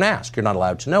 Well, don't ask. You're not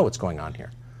allowed to know what's going on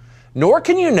here. Nor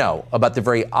can you know about the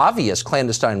very obvious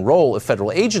clandestine role of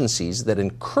federal agencies that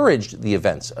encouraged the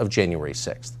events of January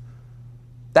 6th.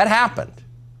 That happened,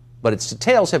 but its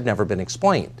details have never been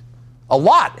explained. A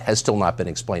lot has still not been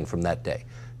explained from that day,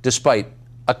 despite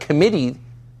a committee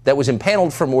that was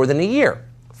impaneled for more than a year.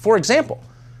 For example,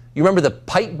 you remember the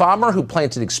pipe bomber who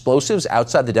planted explosives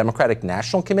outside the Democratic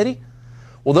National Committee?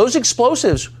 Well, those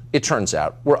explosives, it turns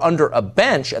out, were under a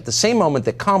bench at the same moment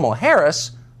that Kamala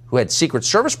Harris, who had Secret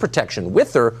Service protection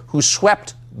with her, who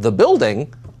swept the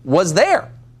building, was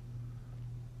there.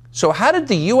 So how did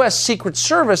the U.S. Secret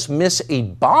Service miss a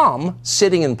bomb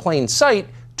sitting in plain sight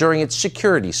during its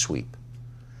security sweep?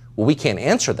 Well, we can't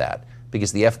answer that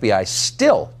because the FBI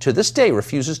still, to this day,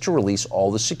 refuses to release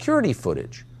all the security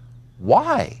footage.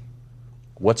 Why?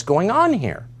 What's going on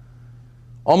here?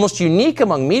 Almost unique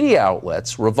among media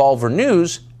outlets, Revolver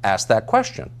News asked that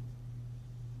question.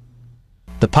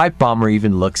 The pipe bomber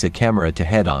even looks at camera to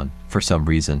head on, for some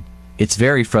reason. It's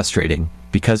very frustrating,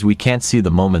 because we can't see the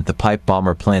moment the pipe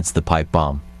bomber plants the pipe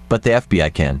bomb, but the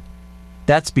FBI can.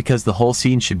 That's because the whole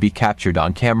scene should be captured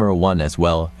on camera 1 as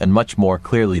well, and much more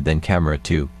clearly than camera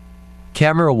 2.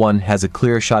 Camera 1 has a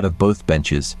clear shot of both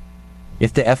benches.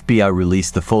 If the FBI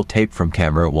released the full tape from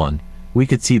camera 1, we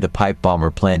could see the pipe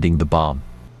bomber planting the bomb.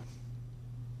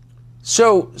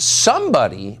 So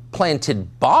somebody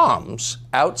planted bombs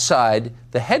outside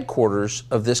the headquarters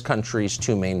of this country's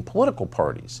two main political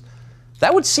parties.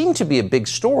 That would seem to be a big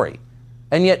story,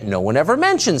 and yet no one ever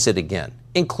mentions it again,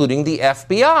 including the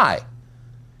FBI.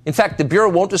 In fact, the Bureau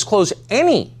won't disclose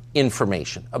any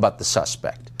information about the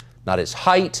suspect, not his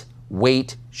height,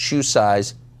 weight, shoe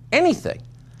size, anything.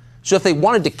 So if they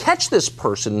wanted to catch this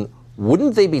person,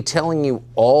 wouldn't they be telling you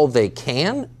all they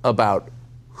can about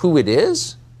who it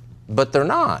is? But they're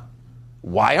not.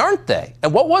 Why aren't they?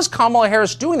 And what was Kamala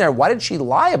Harris doing there? Why did she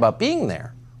lie about being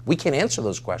there? We can't answer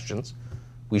those questions.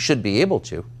 We should be able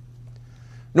to.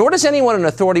 Nor does anyone in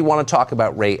authority want to talk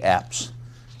about Ray Epps.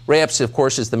 Ray Epps, of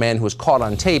course, is the man who was caught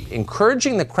on tape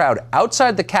encouraging the crowd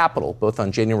outside the Capitol, both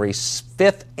on January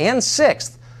 5th and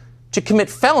 6th, to commit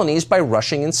felonies by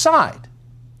rushing inside.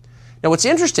 Now, what's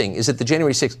interesting is that the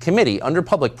January 6th committee, under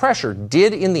public pressure,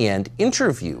 did in the end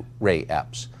interview Ray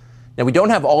Epps. Now, we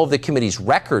don't have all of the committee's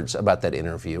records about that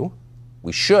interview.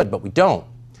 We should, but we don't.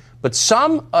 But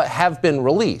some have been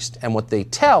released, and what they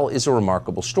tell is a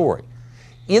remarkable story.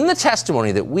 In the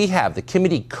testimony that we have, the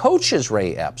committee coaches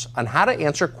Ray Epps on how to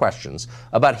answer questions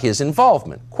about his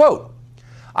involvement. Quote,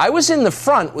 "I was in the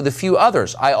front with a few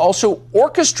others. I also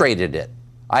orchestrated it.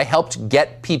 I helped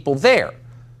get people there."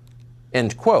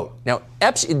 End quote. Now,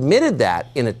 Epps admitted that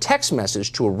in a text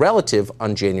message to a relative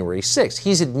on January 6th.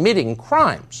 He's admitting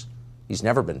crimes. He's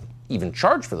never been even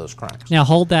charged for those crimes. Now,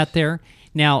 hold that there.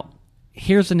 Now,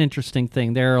 here's an interesting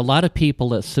thing. There are a lot of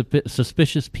people,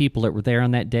 suspicious people that were there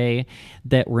on that day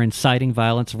that were inciting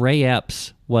violence. Ray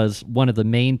Epps was one of the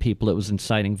main people that was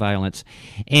inciting violence.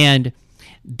 And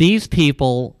these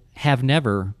people have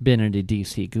never been in a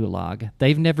D.C. gulag.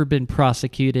 They've never been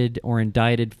prosecuted or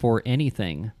indicted for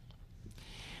anything.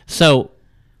 So,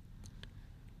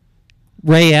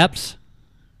 Ray Epps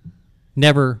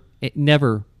never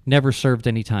served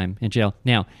any time in jail.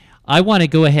 Now, I want to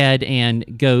go ahead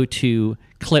and go to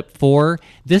clip 4.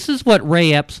 This is what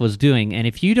Ray Epps was doing, and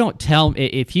if you don't tell me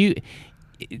if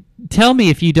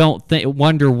you don't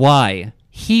wonder why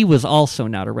he was also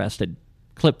not arrested.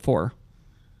 Clip 4.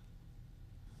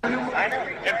 In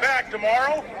fact,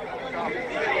 tomorrow,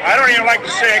 I don't even like to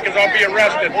say it because I'll be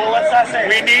arrested. Well, let's not say it.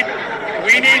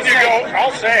 We need to go.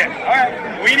 I'll say it. All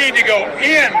right. We need to go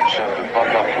in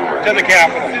to the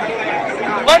Capitol.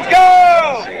 Let's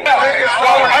go! So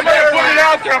I'm going to put it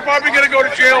out there. I'm probably going to go to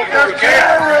jail for it, okay?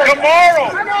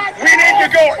 Tomorrow, we need to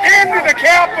go into the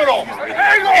Capitol.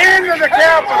 Into the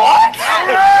Capitol.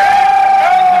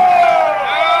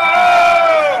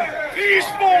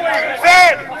 Peacefully.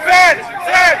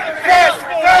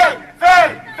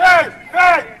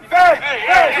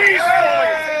 Peacefully.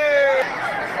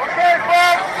 Okay,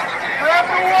 folks, grab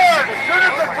the word. As soon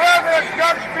as the president's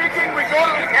done speaking, we go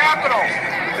to the Capitol.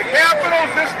 The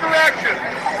Capitol's this direction.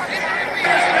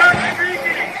 He's done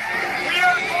speaking. We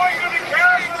are going to the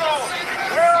Capitol,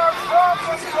 where our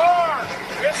problems are.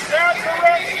 It's that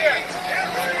direction.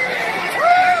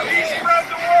 He spread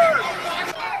the word.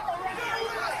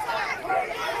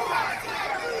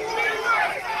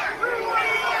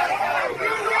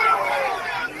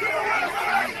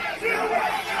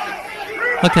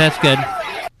 Okay, that's good.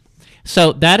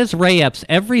 So that is Ray Epps.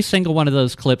 Every single one of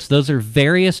those clips, those are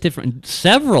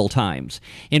several times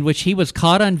in which he was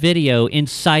caught on video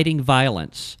inciting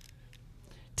violence,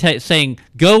 saying,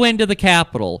 go into the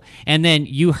Capitol. And then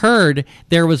you heard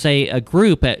there was a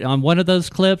group on one of those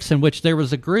clips in which there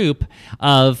was a group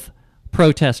of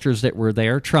protesters that were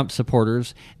there, Trump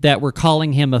supporters, that were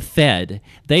calling him a Fed.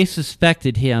 They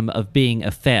suspected him of being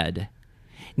a Fed.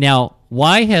 Now,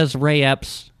 why has Ray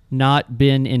Epps not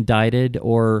been indicted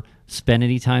or spent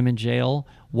any time in jail?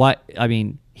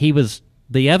 The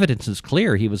evidence is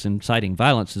clear he was inciting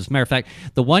violence. As a matter of fact,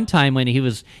 the one time when he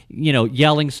was,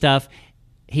 yelling stuff,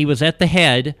 he was at the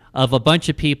head of a bunch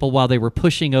of people while they were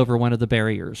pushing over one of the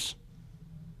barriers.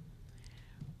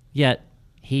 Yet,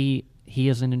 he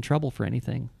isn't in trouble for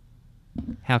anything.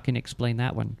 How can you explain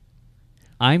that one?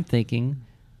 I'm thinking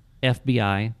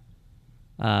FBI,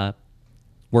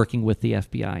 working with the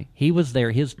FBI. He was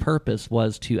there. His purpose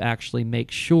was to actually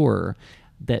make sure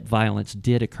that violence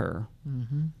did occur.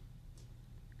 Mm-hmm.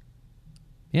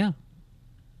 Yeah.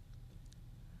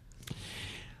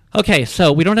 Okay,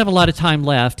 so we don't have a lot of time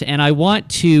left, and I want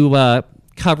to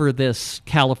cover this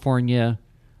California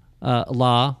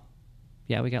law.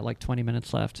 Yeah, we got like 20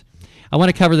 minutes left. I want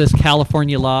to cover this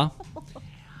California law.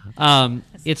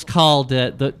 It's called,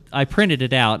 I printed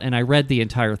it out, and I read the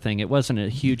entire thing. It wasn't a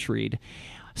huge read.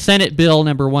 Senate Bill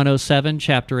number 107,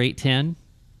 Chapter 810,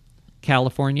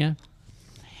 California.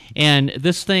 And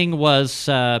this thing was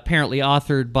apparently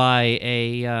authored by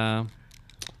a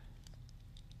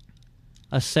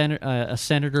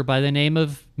senator by the name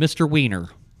of Mr. Weiner.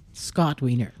 Scott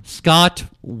Weiner. Scott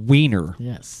Weiner.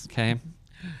 Yes. Okay.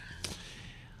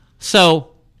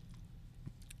 So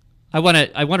I want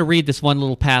to read this one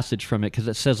little passage from it because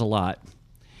it says a lot.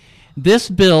 This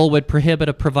bill would prohibit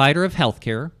a provider of health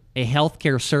care, a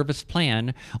healthcare service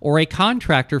plan, or a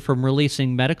contractor from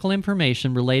releasing medical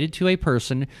information related to a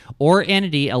person or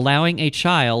entity allowing a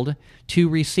child to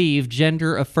receive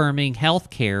gender-affirming health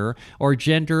care or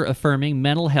gender-affirming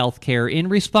mental health care in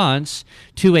response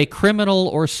to a criminal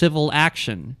or civil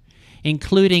action,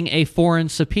 including a foreign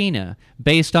subpoena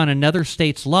based on another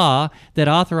state's law that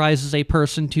authorizes a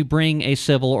person to bring a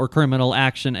civil or criminal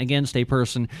action against a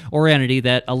person or entity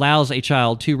that allows a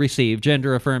child to receive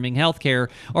gender-affirming health care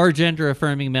or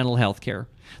gender-affirming mental health care.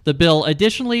 The bill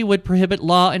additionally would prohibit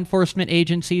law enforcement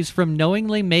agencies from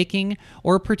knowingly making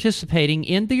or participating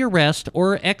in the arrest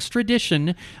or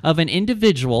extradition of an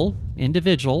individual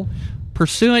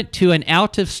pursuant to an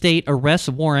out-of-state arrest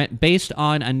warrant based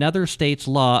on another state's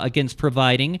law against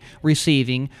providing,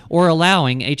 receiving, or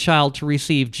allowing a child to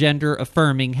receive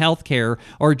gender-affirming health care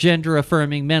or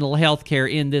gender-affirming mental health care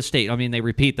in this state. I mean, they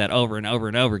repeat that over and over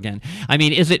and over again. I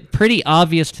mean, is it pretty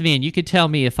obvious to me, and you could tell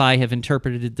me if I have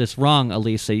interpreted this wrong,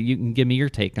 Elisa, you can give me your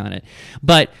take on it,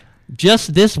 but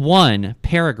just this one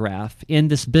paragraph in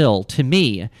this bill, to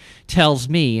me, tells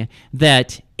me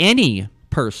that any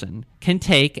person can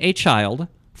take a child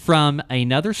from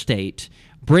another state,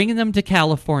 bring them to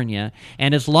California,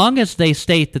 and as long as they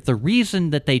state that the reason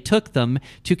that they took them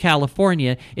to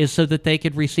California is so that they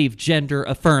could receive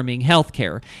gender-affirming health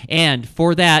care, and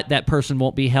for that person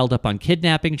won't be held up on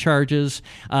kidnapping charges.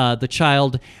 The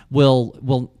child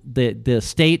the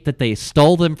state that they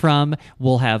stole them from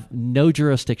will have no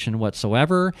jurisdiction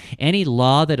whatsoever. Any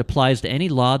law that applies to any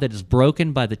law that is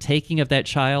broken by the taking of that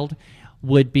child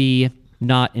would be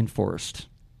not enforced.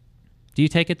 Do you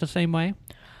take it the same way?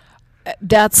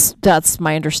 That's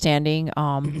my understanding.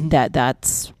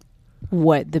 That's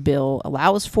what the bill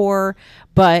allows for.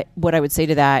 But what I would say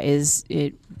to that is,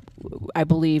 I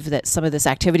believe that some of this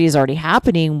activity is already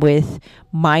happening with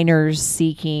minors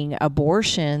seeking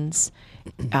abortions,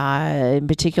 in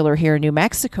particular here in New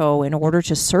Mexico, in order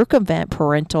to circumvent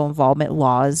parental involvement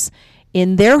laws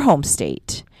in their home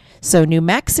state. So New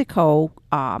Mexico,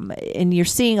 and you're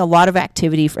seeing a lot of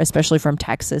activity, especially from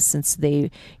Texas, since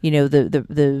they,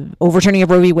 the overturning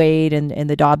of Roe v. Wade and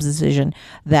the Dobbs decision,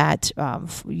 that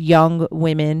young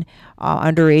women,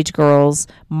 underage girls,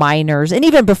 minors, and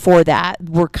even before that,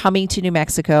 were coming to New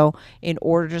Mexico in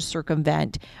order to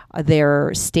circumvent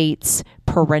their state's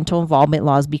parental involvement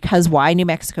laws. Because why? New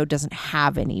Mexico doesn't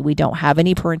have any. We don't have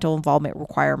any parental involvement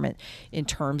requirement in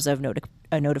terms of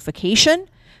notification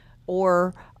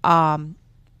or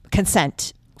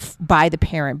consent by the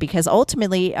parent, because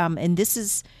ultimately, and this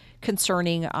is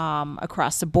concerning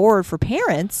across the board for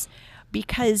parents,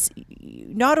 because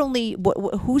not only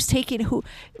who's taking who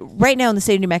right now in the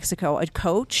state of New Mexico, a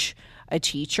coach, a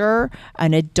teacher,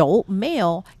 an adult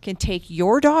male can take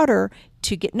your daughter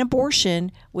to get an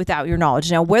abortion without your knowledge.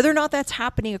 Now, whether or not that's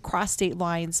happening across state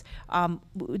lines,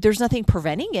 there's nothing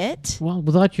preventing it. Well,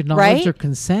 without your knowledge right? or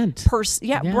consent.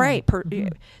 Right.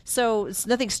 So it's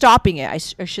nothing stopping it,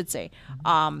 I should say.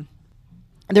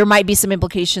 There might be some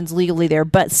implications legally there,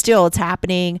 but still it's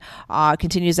happening,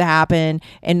 continues to happen.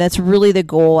 And that's really the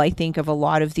goal, I think, of a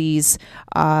lot of these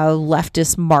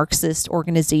leftist Marxist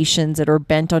organizations that are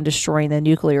bent on destroying the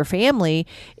nuclear family,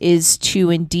 is to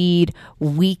indeed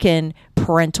weaken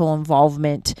parental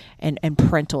involvement and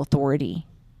parental authority.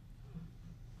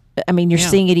 I mean, you're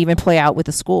seeing it even play out with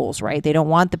the schools, right? They don't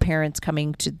want the parents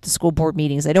coming to the school board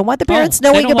meetings. They don't want the parents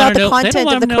knowing about the content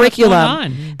of the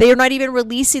curriculum. They are not even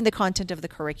releasing the content of the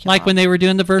curriculum. Like when they were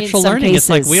doing the virtual learning, it's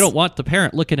like, we don't want the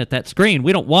parent looking at that screen.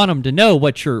 We don't want them to know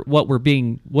what you're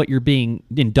being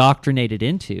indoctrinated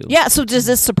into. Yeah. So does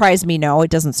this surprise me? No,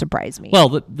 it doesn't surprise me.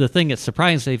 Well, the thing that's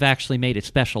surprising, they've actually made a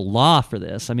special law for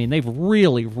this. I mean, they've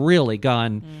really, really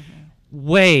gone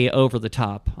way over the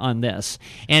top on this,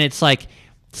 and it's like.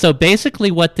 So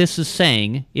basically what this is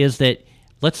saying is that,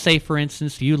 let's say, for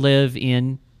instance, you live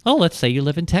in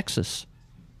Texas,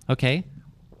 okay?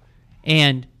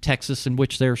 And Texas, in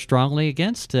which they're strongly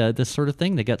against this sort of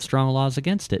thing. They got strong laws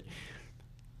against it.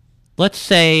 Let's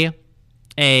say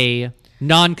a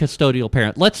non-custodial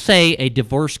parent. Let's say a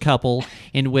divorced couple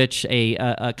in which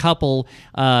a couple,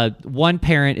 one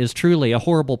parent is truly a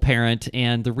horrible parent,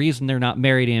 and the reason they're not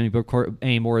married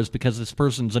anymore is because this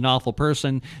person's an awful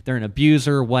person, they're an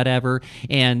abuser, whatever,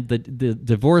 and the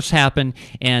divorce happened,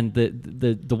 and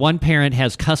the one parent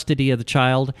has custody of the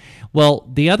child. Well,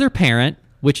 the other parent,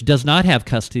 which does not have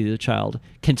custody of the child,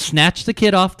 can snatch the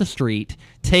kid off the street,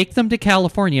 take them to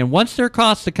California, and once they're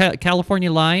across the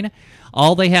California line,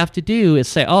 all they have to do is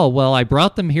say, oh, well, I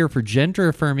brought them here for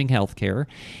gender-affirming health care.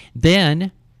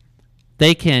 Then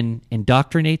they can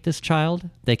indoctrinate this child.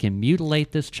 They can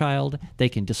mutilate this child. They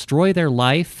can destroy their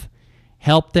life,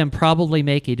 help them probably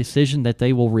make a decision that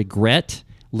they will regret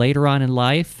later on in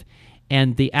life.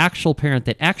 And the actual parent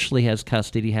that actually has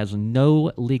custody has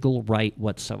no legal right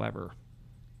whatsoever.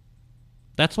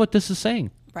 That's what this is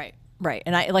saying. Right.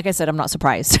 And like I said, I'm not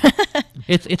surprised.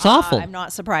 It's awful. I'm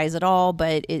not surprised at all,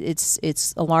 but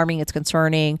it's alarming. It's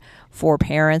concerning for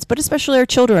parents, but especially our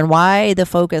children. Why the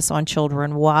focus on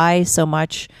children? Why so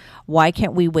much? Why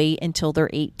can't we wait until they're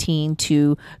 18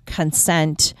 to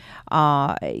consent?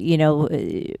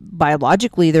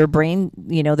 Biologically, their brain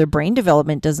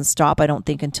development doesn't stop, I don't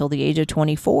think, until the age of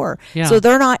 24. Yeah. So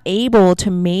they're not able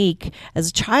to make, as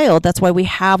a child, that's why we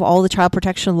have all the child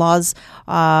protection laws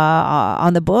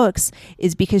on the books,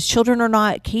 is because children are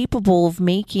not capable of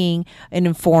making an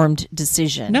informed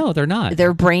decision. No, they're not.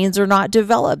 Their brains are not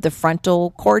developed. The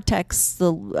frontal cortex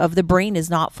of the brain is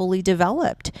not fully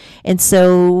developed. And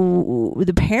so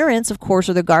the parents, of course,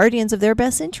 are the guardians of their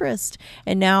best interest.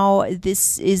 And now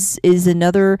this is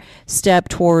another step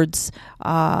towards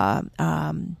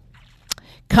coming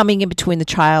in between the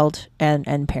child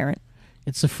and parent.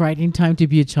 It's a frightening time to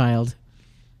be a child.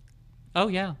 Oh,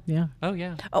 yeah. Yeah. Oh,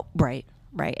 yeah. Oh, right.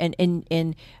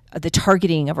 And the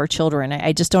targeting of our children,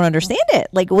 I just don't understand it.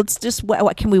 Like, let's just,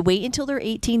 what can we wait until they're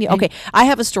 18? Okay, I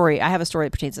have a story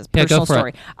that pertains to this personal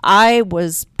story. I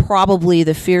was probably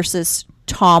the fiercest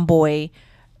tomboy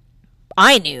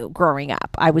I knew growing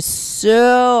up. I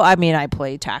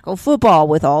played tackle football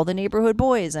with all the neighborhood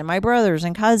boys and my brothers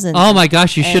and cousins. Oh my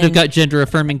gosh, you should have got gender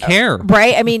affirming care.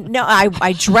 Right? I mean, no,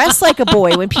 I dressed like a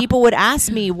boy. When people would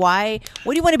ask me what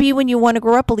do you want to be when you want to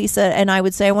grow up, Elisa? And I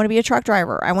would say, I want to be a truck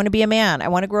driver. I want to be a man. I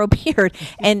want to grow a beard.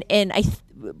 And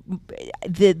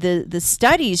the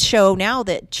studies show now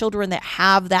that children that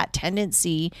have that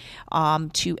tendency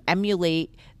to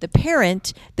emulate the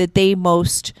parent that they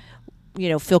most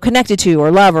feel connected to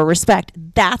or love or respect,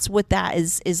 that's what that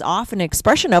is often an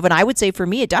expression of. And I would say for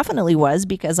me, it definitely was,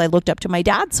 because I looked up to my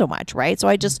dad so much, right? So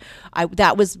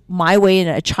that was my way, and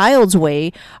a child's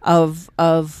way of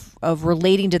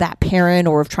relating to that parent,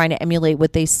 or of trying to emulate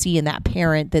what they see in that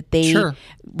parent that they, sure.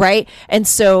 Right? And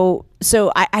so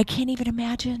I can't even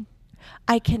imagine.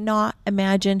 I cannot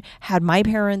imagine had my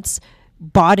parents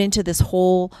bought into this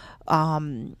whole,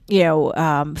 phase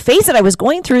that I was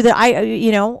going through, that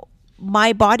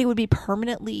my body would be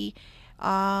permanently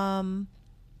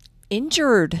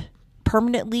injured,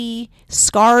 permanently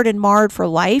scarred and marred for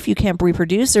life. You can't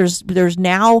reproduce. There's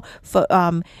now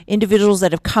individuals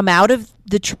that have come out of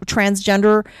the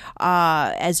transgender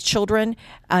as children.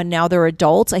 Now they're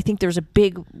adults. I think there's a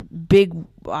big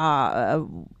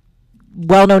well-known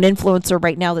influencer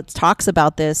right now that talks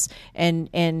about this,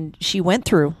 and she went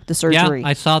through the surgery. Yeah,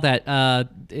 I saw that.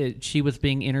 She was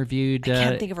being interviewed. I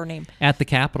can't think of her name. At the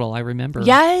Capitol, I remember.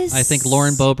 Yes. I think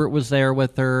Lauren Boebert was there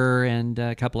with her, and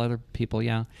a couple other people.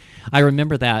 Yeah, I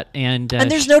remember that. And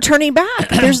there's no turning back.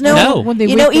 There's no. When they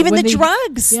even the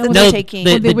drugs that they're taking.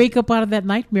 When they wake up out of that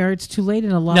nightmare, it's too late,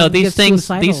 and a lot of them get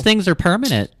suicidal. These things are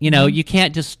permanent. You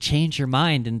can't just change your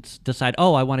mind and decide,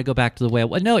 oh, I want to go back to the way.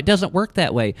 No, it doesn't work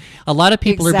that way. A lot of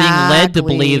people are being led to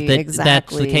believe that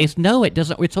that's the case. No, it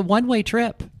doesn't. It's a one-way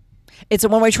trip. It's a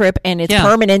one-way trip, and it's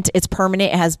permanent. It's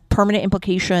permanent. It has permanent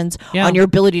implications on your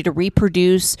ability to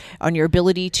reproduce, on your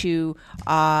ability to,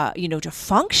 to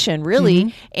function, really.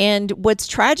 Mm-hmm. And what's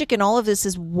tragic in all of this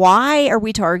is, why are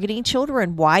we targeting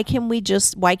children? Why can't we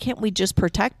just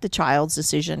protect the child's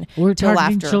decision? We're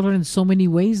targeting children in so many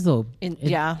ways, though. And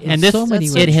this, so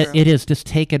many ways. It has just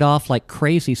taken off like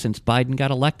crazy since Biden got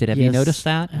elected. Have you noticed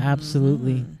that?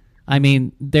 Absolutely. Mm-hmm. I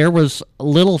mean, there was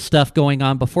little stuff going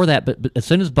on before that, but as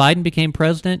soon as Biden became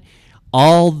president,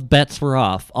 all bets were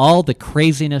off. All the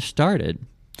craziness started.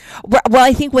 Well,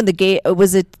 I think when the gay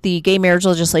marriage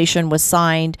legislation was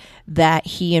signed, that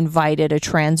he invited a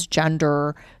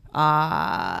transgender.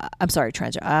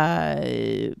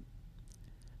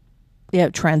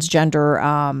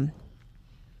 Transgender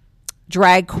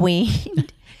drag queen.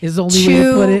 Is the only way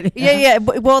to put it. Yeah.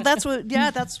 Well, that's what.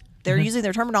 Yeah, that's They're using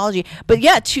their terminology, but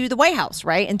yeah, to the White House,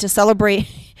 right? And to celebrate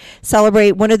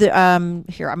one of the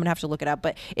here, I'm gonna have to look it up,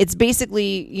 but it's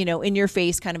basically, in your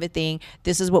face kind of a thing.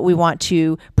 This is what we want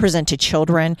to present to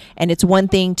children, and it's one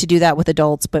thing to do that with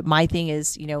adults, but my thing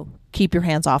is, keep your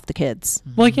hands off the kids.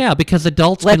 Well, yeah, because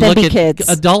adults Let can them look be at kids.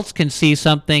 Adults can see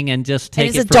something and just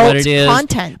take it's it for what it adult is.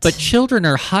 content. But children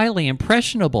are highly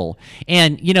impressionable,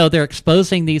 and they're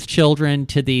exposing these children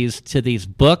to these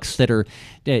books that are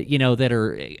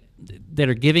that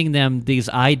are giving them these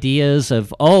ideas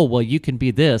of, oh, well, you can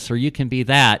be this or you can be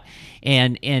that,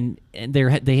 and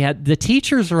the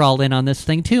teachers are all in on this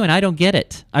thing too, and I don't get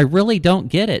it. I really don't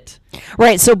get it.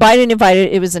 Right. So Biden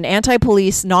invited, it was an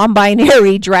anti-police,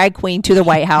 non-binary drag queen to the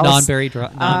White House. Non-binary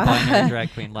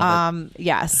drag queen. Love it.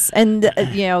 Yes. And,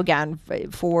 again,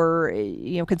 for,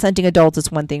 consenting adults,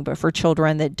 it's one thing, but for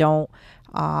children that don't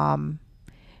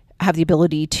have the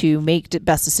ability to make the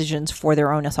best decisions for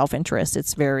their own self-interest,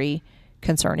 it's very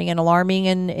concerning and alarming.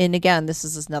 And again, this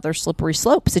is another slippery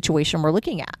slope situation we're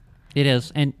looking at. It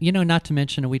is. And, not to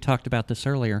mention, and we talked about this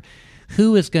earlier,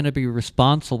 who is going to be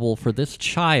responsible for this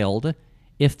child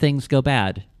if things go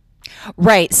bad?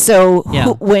 Right. So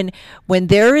Yeah. when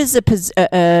there is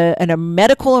a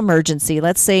medical emergency,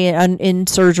 let's say in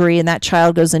surgery, and that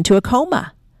child goes into a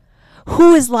coma,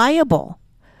 who is liable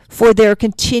for their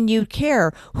continued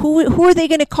care? Who are they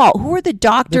going to call? Who are the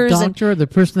doctors? The doctor or the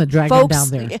person that dragged them down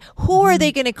there. Who are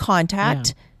they going to contact?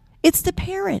 Yeah. It's the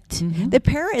parent. Mm-hmm. The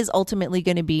parent is ultimately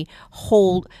going to be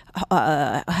holding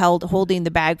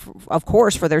the bag, of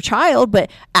course, for their child,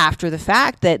 but after the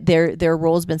fact that their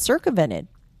role has been circumvented,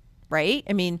 right?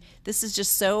 I mean, this is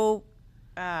just so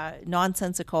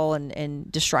nonsensical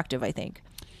and destructive, I think.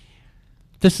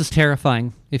 This is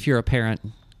terrifying if you're a parent.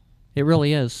 It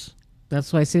really is.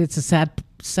 That's why I say it's a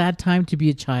sad time to be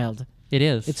a child. It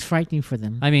is. It's frightening for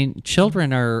them. I mean,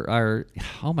 children are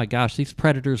oh my gosh, these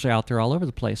predators are out there all over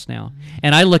the place now.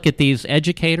 And I look at these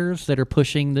educators that are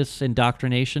pushing this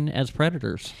indoctrination as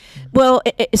predators. Well,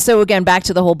 so again, back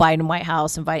to the whole Biden White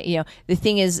House, the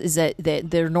thing is that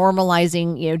they're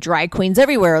normalizing, drag queens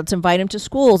everywhere. Let's invite them to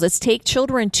schools. Let's take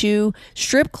children to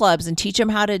strip clubs and teach them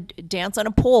how to dance on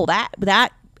a pole.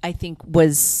 That I think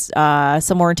was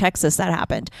somewhere in Texas that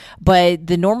happened. But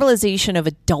the normalization of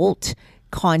adult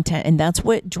content, and that's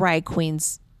what drag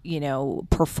queens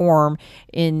perform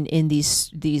in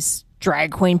these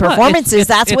drag queen performances.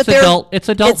 That's what they're it's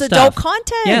adult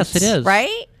content. Yes, it is,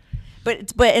 right?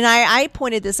 But I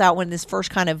pointed this out when this first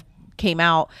kind of came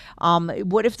out.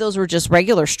 What if those were just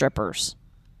regular strippers?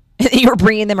 You were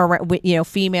bringing them around,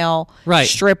 female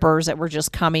strippers that were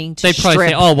just coming to They'd probably strip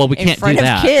say, "Oh, well, we can't in front do of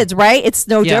that." kids, right? It's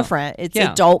no different. It's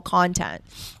Yeah. adult content.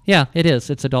 Yeah, it is.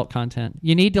 It's adult content.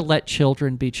 You need to let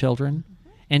children be children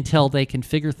until they can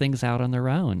figure things out on their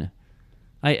own.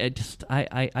 I just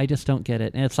don't get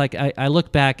it. And it's like I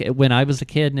look back at when I was a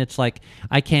kid, and it's like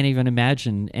I can't even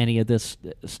imagine any of this,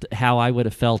 how I would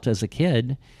have felt as a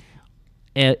kid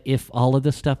if all of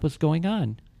this stuff was going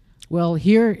on. Well,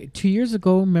 here 2 years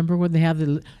ago, remember when they had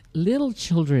the little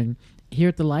children here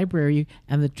at the library,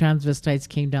 and the transvestites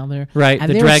came down there. Right, and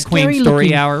the they drag were queen scary story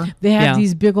looking. hour. They had Yeah.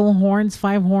 these big old horns,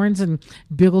 5 horns, and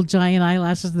big old giant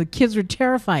eyelashes, and the kids were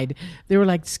terrified. They were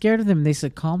like scared of them. They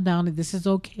said, "Calm down, this is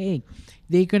okay.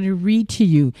 They're going to read to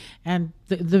you." And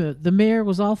the mayor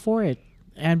was all for it.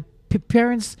 And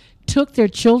parents took their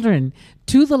children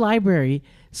to the library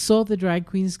so the drag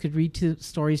queens could read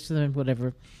stories to them,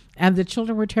 whatever. And the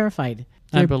children were terrified.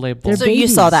 Unbelievable. So you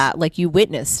saw that, like you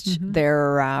witnessed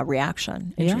their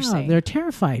reaction. Interesting. Yeah, they're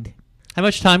terrified. How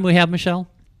much time do we have, Michelle?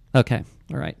 Okay.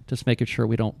 All right. Just making sure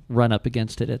we don't run up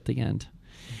against it at the end.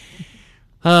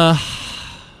 Do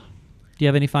you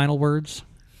have any final words?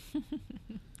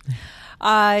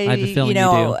 I have a feeling you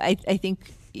do. I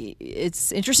think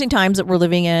it's interesting times that we're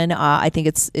living in. I think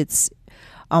it's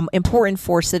important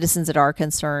for citizens that are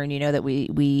concerned, that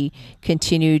we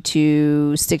continue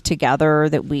to stick together,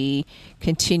 that we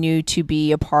continue to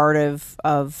be a part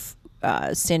of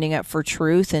standing up for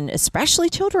truth, and especially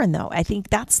children. Though I think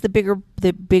that's the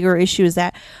bigger issue is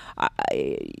that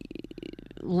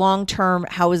long term,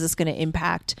 how is this going to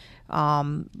impact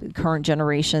current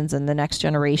generations and the next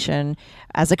generation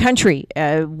as a country?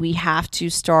 We have to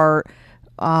start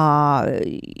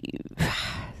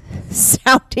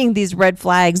sounding these red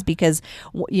flags, because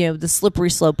the slippery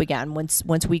slope again.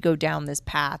 Once we go down this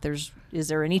path, is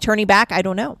there any turning back? I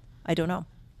don't know. I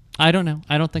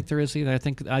don't think there is either.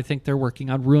 I think they're working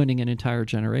on ruining an entire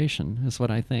generation, is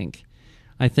what I think.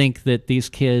 I think that these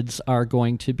kids are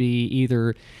going to be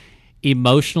either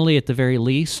emotionally at the very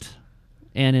least,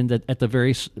 and at the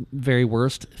very, very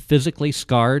worst, physically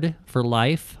scarred for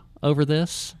life over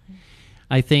this.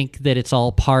 I think that it's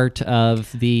all part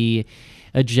of the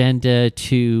agenda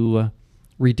to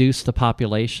reduce the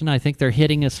population. I think they're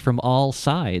hitting us from all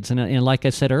sides. And like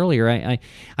I said earlier,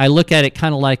 I look at it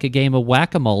kind of like a game of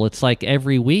whack-a-mole. It's like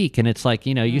every week, and it's like,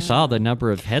 you saw the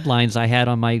number of headlines I had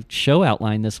on my show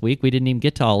outline this week. We didn't even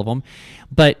get to all of them.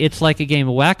 But it's like a game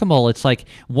of whack-a-mole. It's like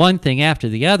one thing after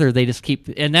the other. They just keep,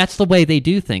 and that's the way they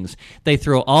do things. They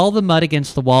throw all the mud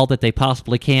against the wall that they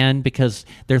possibly can because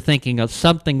they're thinking of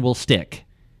something will stick.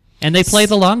 And they play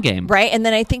the long game. Right. And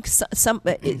then I think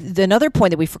another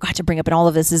point that we forgot to bring up in all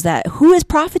of this is that who is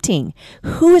profiting?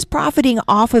 Who is profiting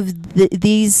off of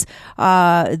these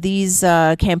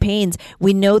campaigns?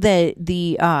 We know that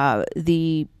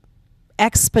the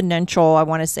exponential, I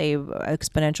want to say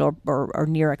exponential or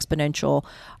near exponential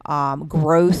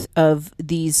growth of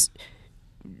these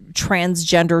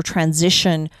transgender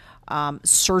transition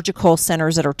surgical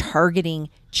centers that are targeting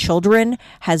children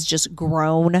has just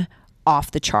grown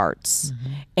off the charts.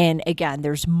 And again,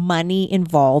 there's money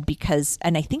involved because,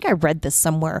 and I think I read this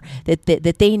somewhere,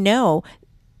 that they know,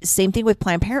 same thing with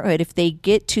Planned Parenthood, if they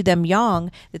get to them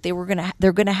young, that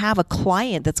they're gonna have a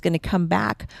client that's gonna come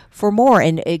back for more.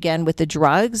 And again, with the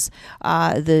drugs,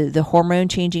 the hormone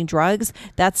changing drugs,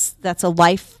 that's a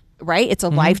life, right? It's a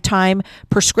lifetime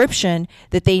prescription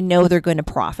that they know they're going to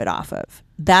profit off of.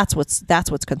 That's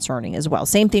what's concerning as well.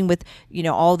 Same thing with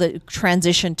all the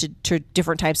transition to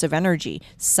different types of energy.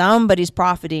 Somebody's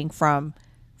profiting from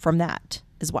that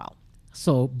as well.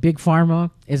 So Big Pharma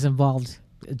is involved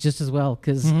just as well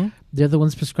because they're the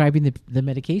ones prescribing the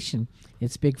medication.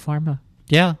 It's Big Pharma.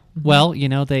 Yeah. Well,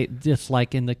 they just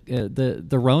like in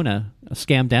the Rona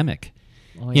scamdemic.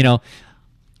 Oh, yeah.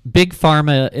 Big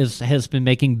Pharma has been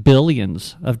making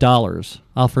billions of dollars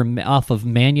off of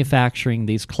manufacturing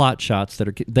these clot shots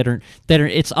that are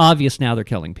it's obvious now they're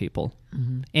killing people,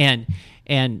 and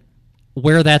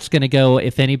where that's going to go,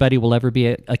 if anybody will ever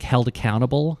be held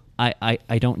accountable,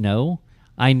 I don't know.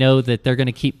 I know that they're going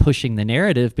to keep pushing the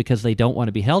narrative because they don't want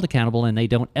to be held accountable and they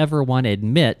don't ever want to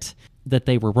admit that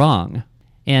they were wrong.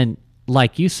 And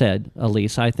like you said,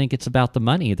 Elise, I think it's about the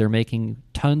money. They're making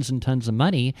tons and tons of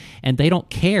money, and they don't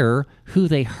care who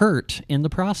they hurt in the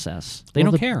process. They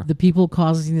don't care. The people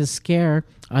causing the scare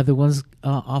are the ones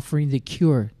offering the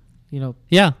cure.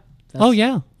 Yeah. Oh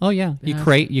yeah.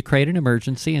 You create an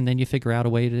emergency, and then you figure out a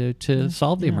way to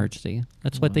solve the emergency.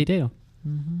 That's what they do.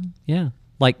 Yeah.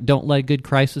 Like, don't let a good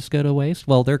crisis go to waste.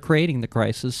 Well, they're creating the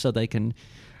crisis so they can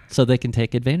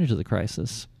take advantage of the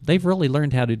crisis. They've really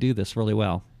learned how to do this really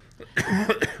well.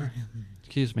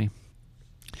 Excuse me.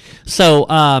 So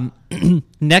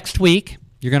next week,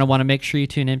 you're going to want to make sure you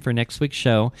tune in for next week's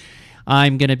show.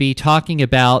 I'm going to be talking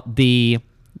about the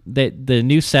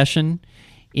new session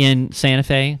in Santa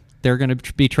Fe. They're going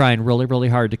to be trying really, really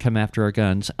hard to come after our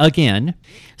guns again.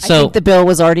 So I think the bill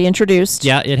was already introduced.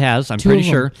 Yeah, it has. I'm pretty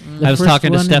sure. I was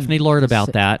talking to Stephanie Lord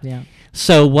about that. Yeah.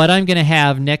 So what I'm going to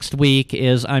have next week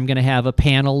is I'm going to have a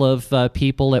panel of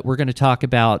people that we're going to talk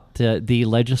about the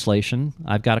legislation.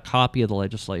 I've got a copy of the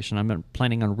legislation. I'm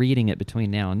planning on reading it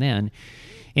between now and then.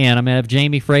 And I'm going to have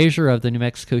Jamie Frazier of the New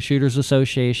Mexico Shooters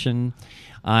Association.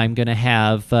 I'm going to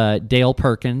have Dale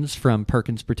Perkins from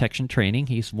Perkins Protection Training.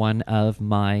 He's one of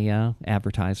my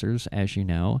advertisers, as you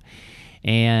know.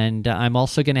 And I'm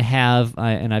also going to have,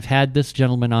 and I've had this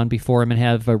gentleman on before, I'm going to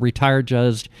have a retired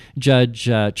Judge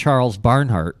Charles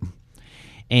Barnhart.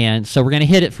 And so we're going to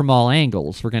hit it from all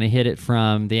angles. We're going to hit it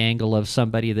from the angle of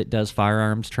somebody that does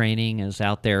firearms training, is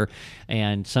out there,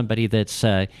 and somebody that's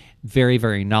very,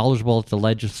 very knowledgeable at the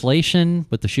legislation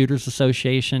with the Shooters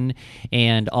Association,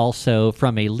 and also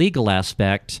from a legal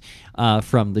aspect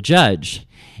from the judge.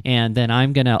 And then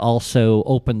I'm going to also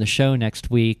open the show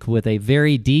next week with a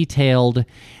very detailed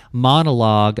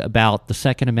monologue about the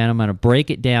Second Amendment. I'm going to break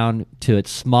it down to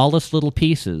its smallest little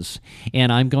pieces.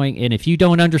 And if you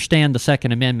don't understand the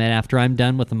Second Amendment after I'm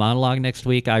done with the monologue next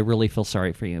week, I really feel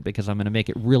sorry for you, because I'm going to make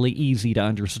it really easy to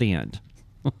understand.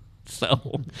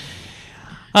 So,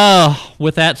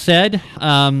 with that said,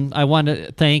 I want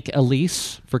to thank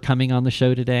Elise for coming on the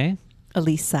show today.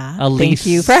 Elisa. Thank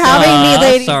you for having me,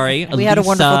 ladies. Sorry, we had a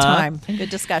wonderful time. Good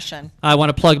discussion. I want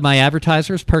to plug my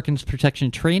advertisers: Perkins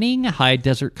Protection Training, High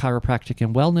Desert Chiropractic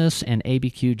and Wellness, and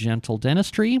ABQ Gentle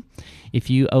Dentistry. If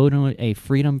you own a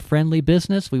freedom-friendly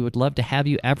business, we would love to have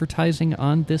you advertising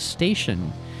on this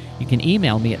station. You can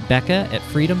email me at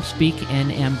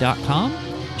becca@freedomspeaknm.com.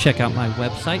 Check out my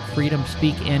website,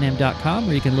 freedomspeaknm.com,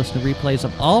 where you can listen to replays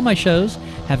of all my shows,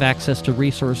 have access to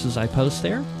resources I post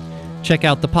there. Check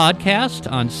out the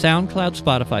podcast on SoundCloud,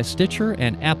 Spotify, Stitcher,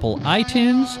 and Apple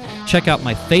iTunes. Check out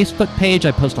my Facebook page.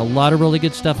 I post a lot of really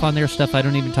good stuff on there, stuff I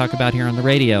don't even talk about here on the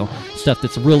radio, stuff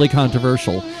that's really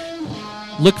controversial.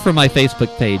 Look for my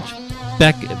Facebook page,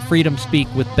 Freedom Speak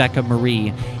with Becca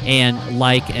Marie, and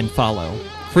like and follow.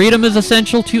 Freedom is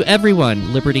essential to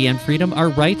everyone. Liberty and freedom are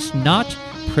rights, not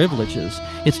privileges.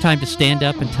 It's time to stand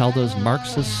up and tell those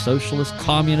Marxist, socialist,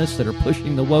 communists that are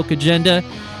pushing the woke agenda,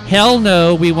 hell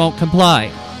no, we won't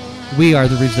comply. We are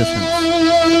the resistance.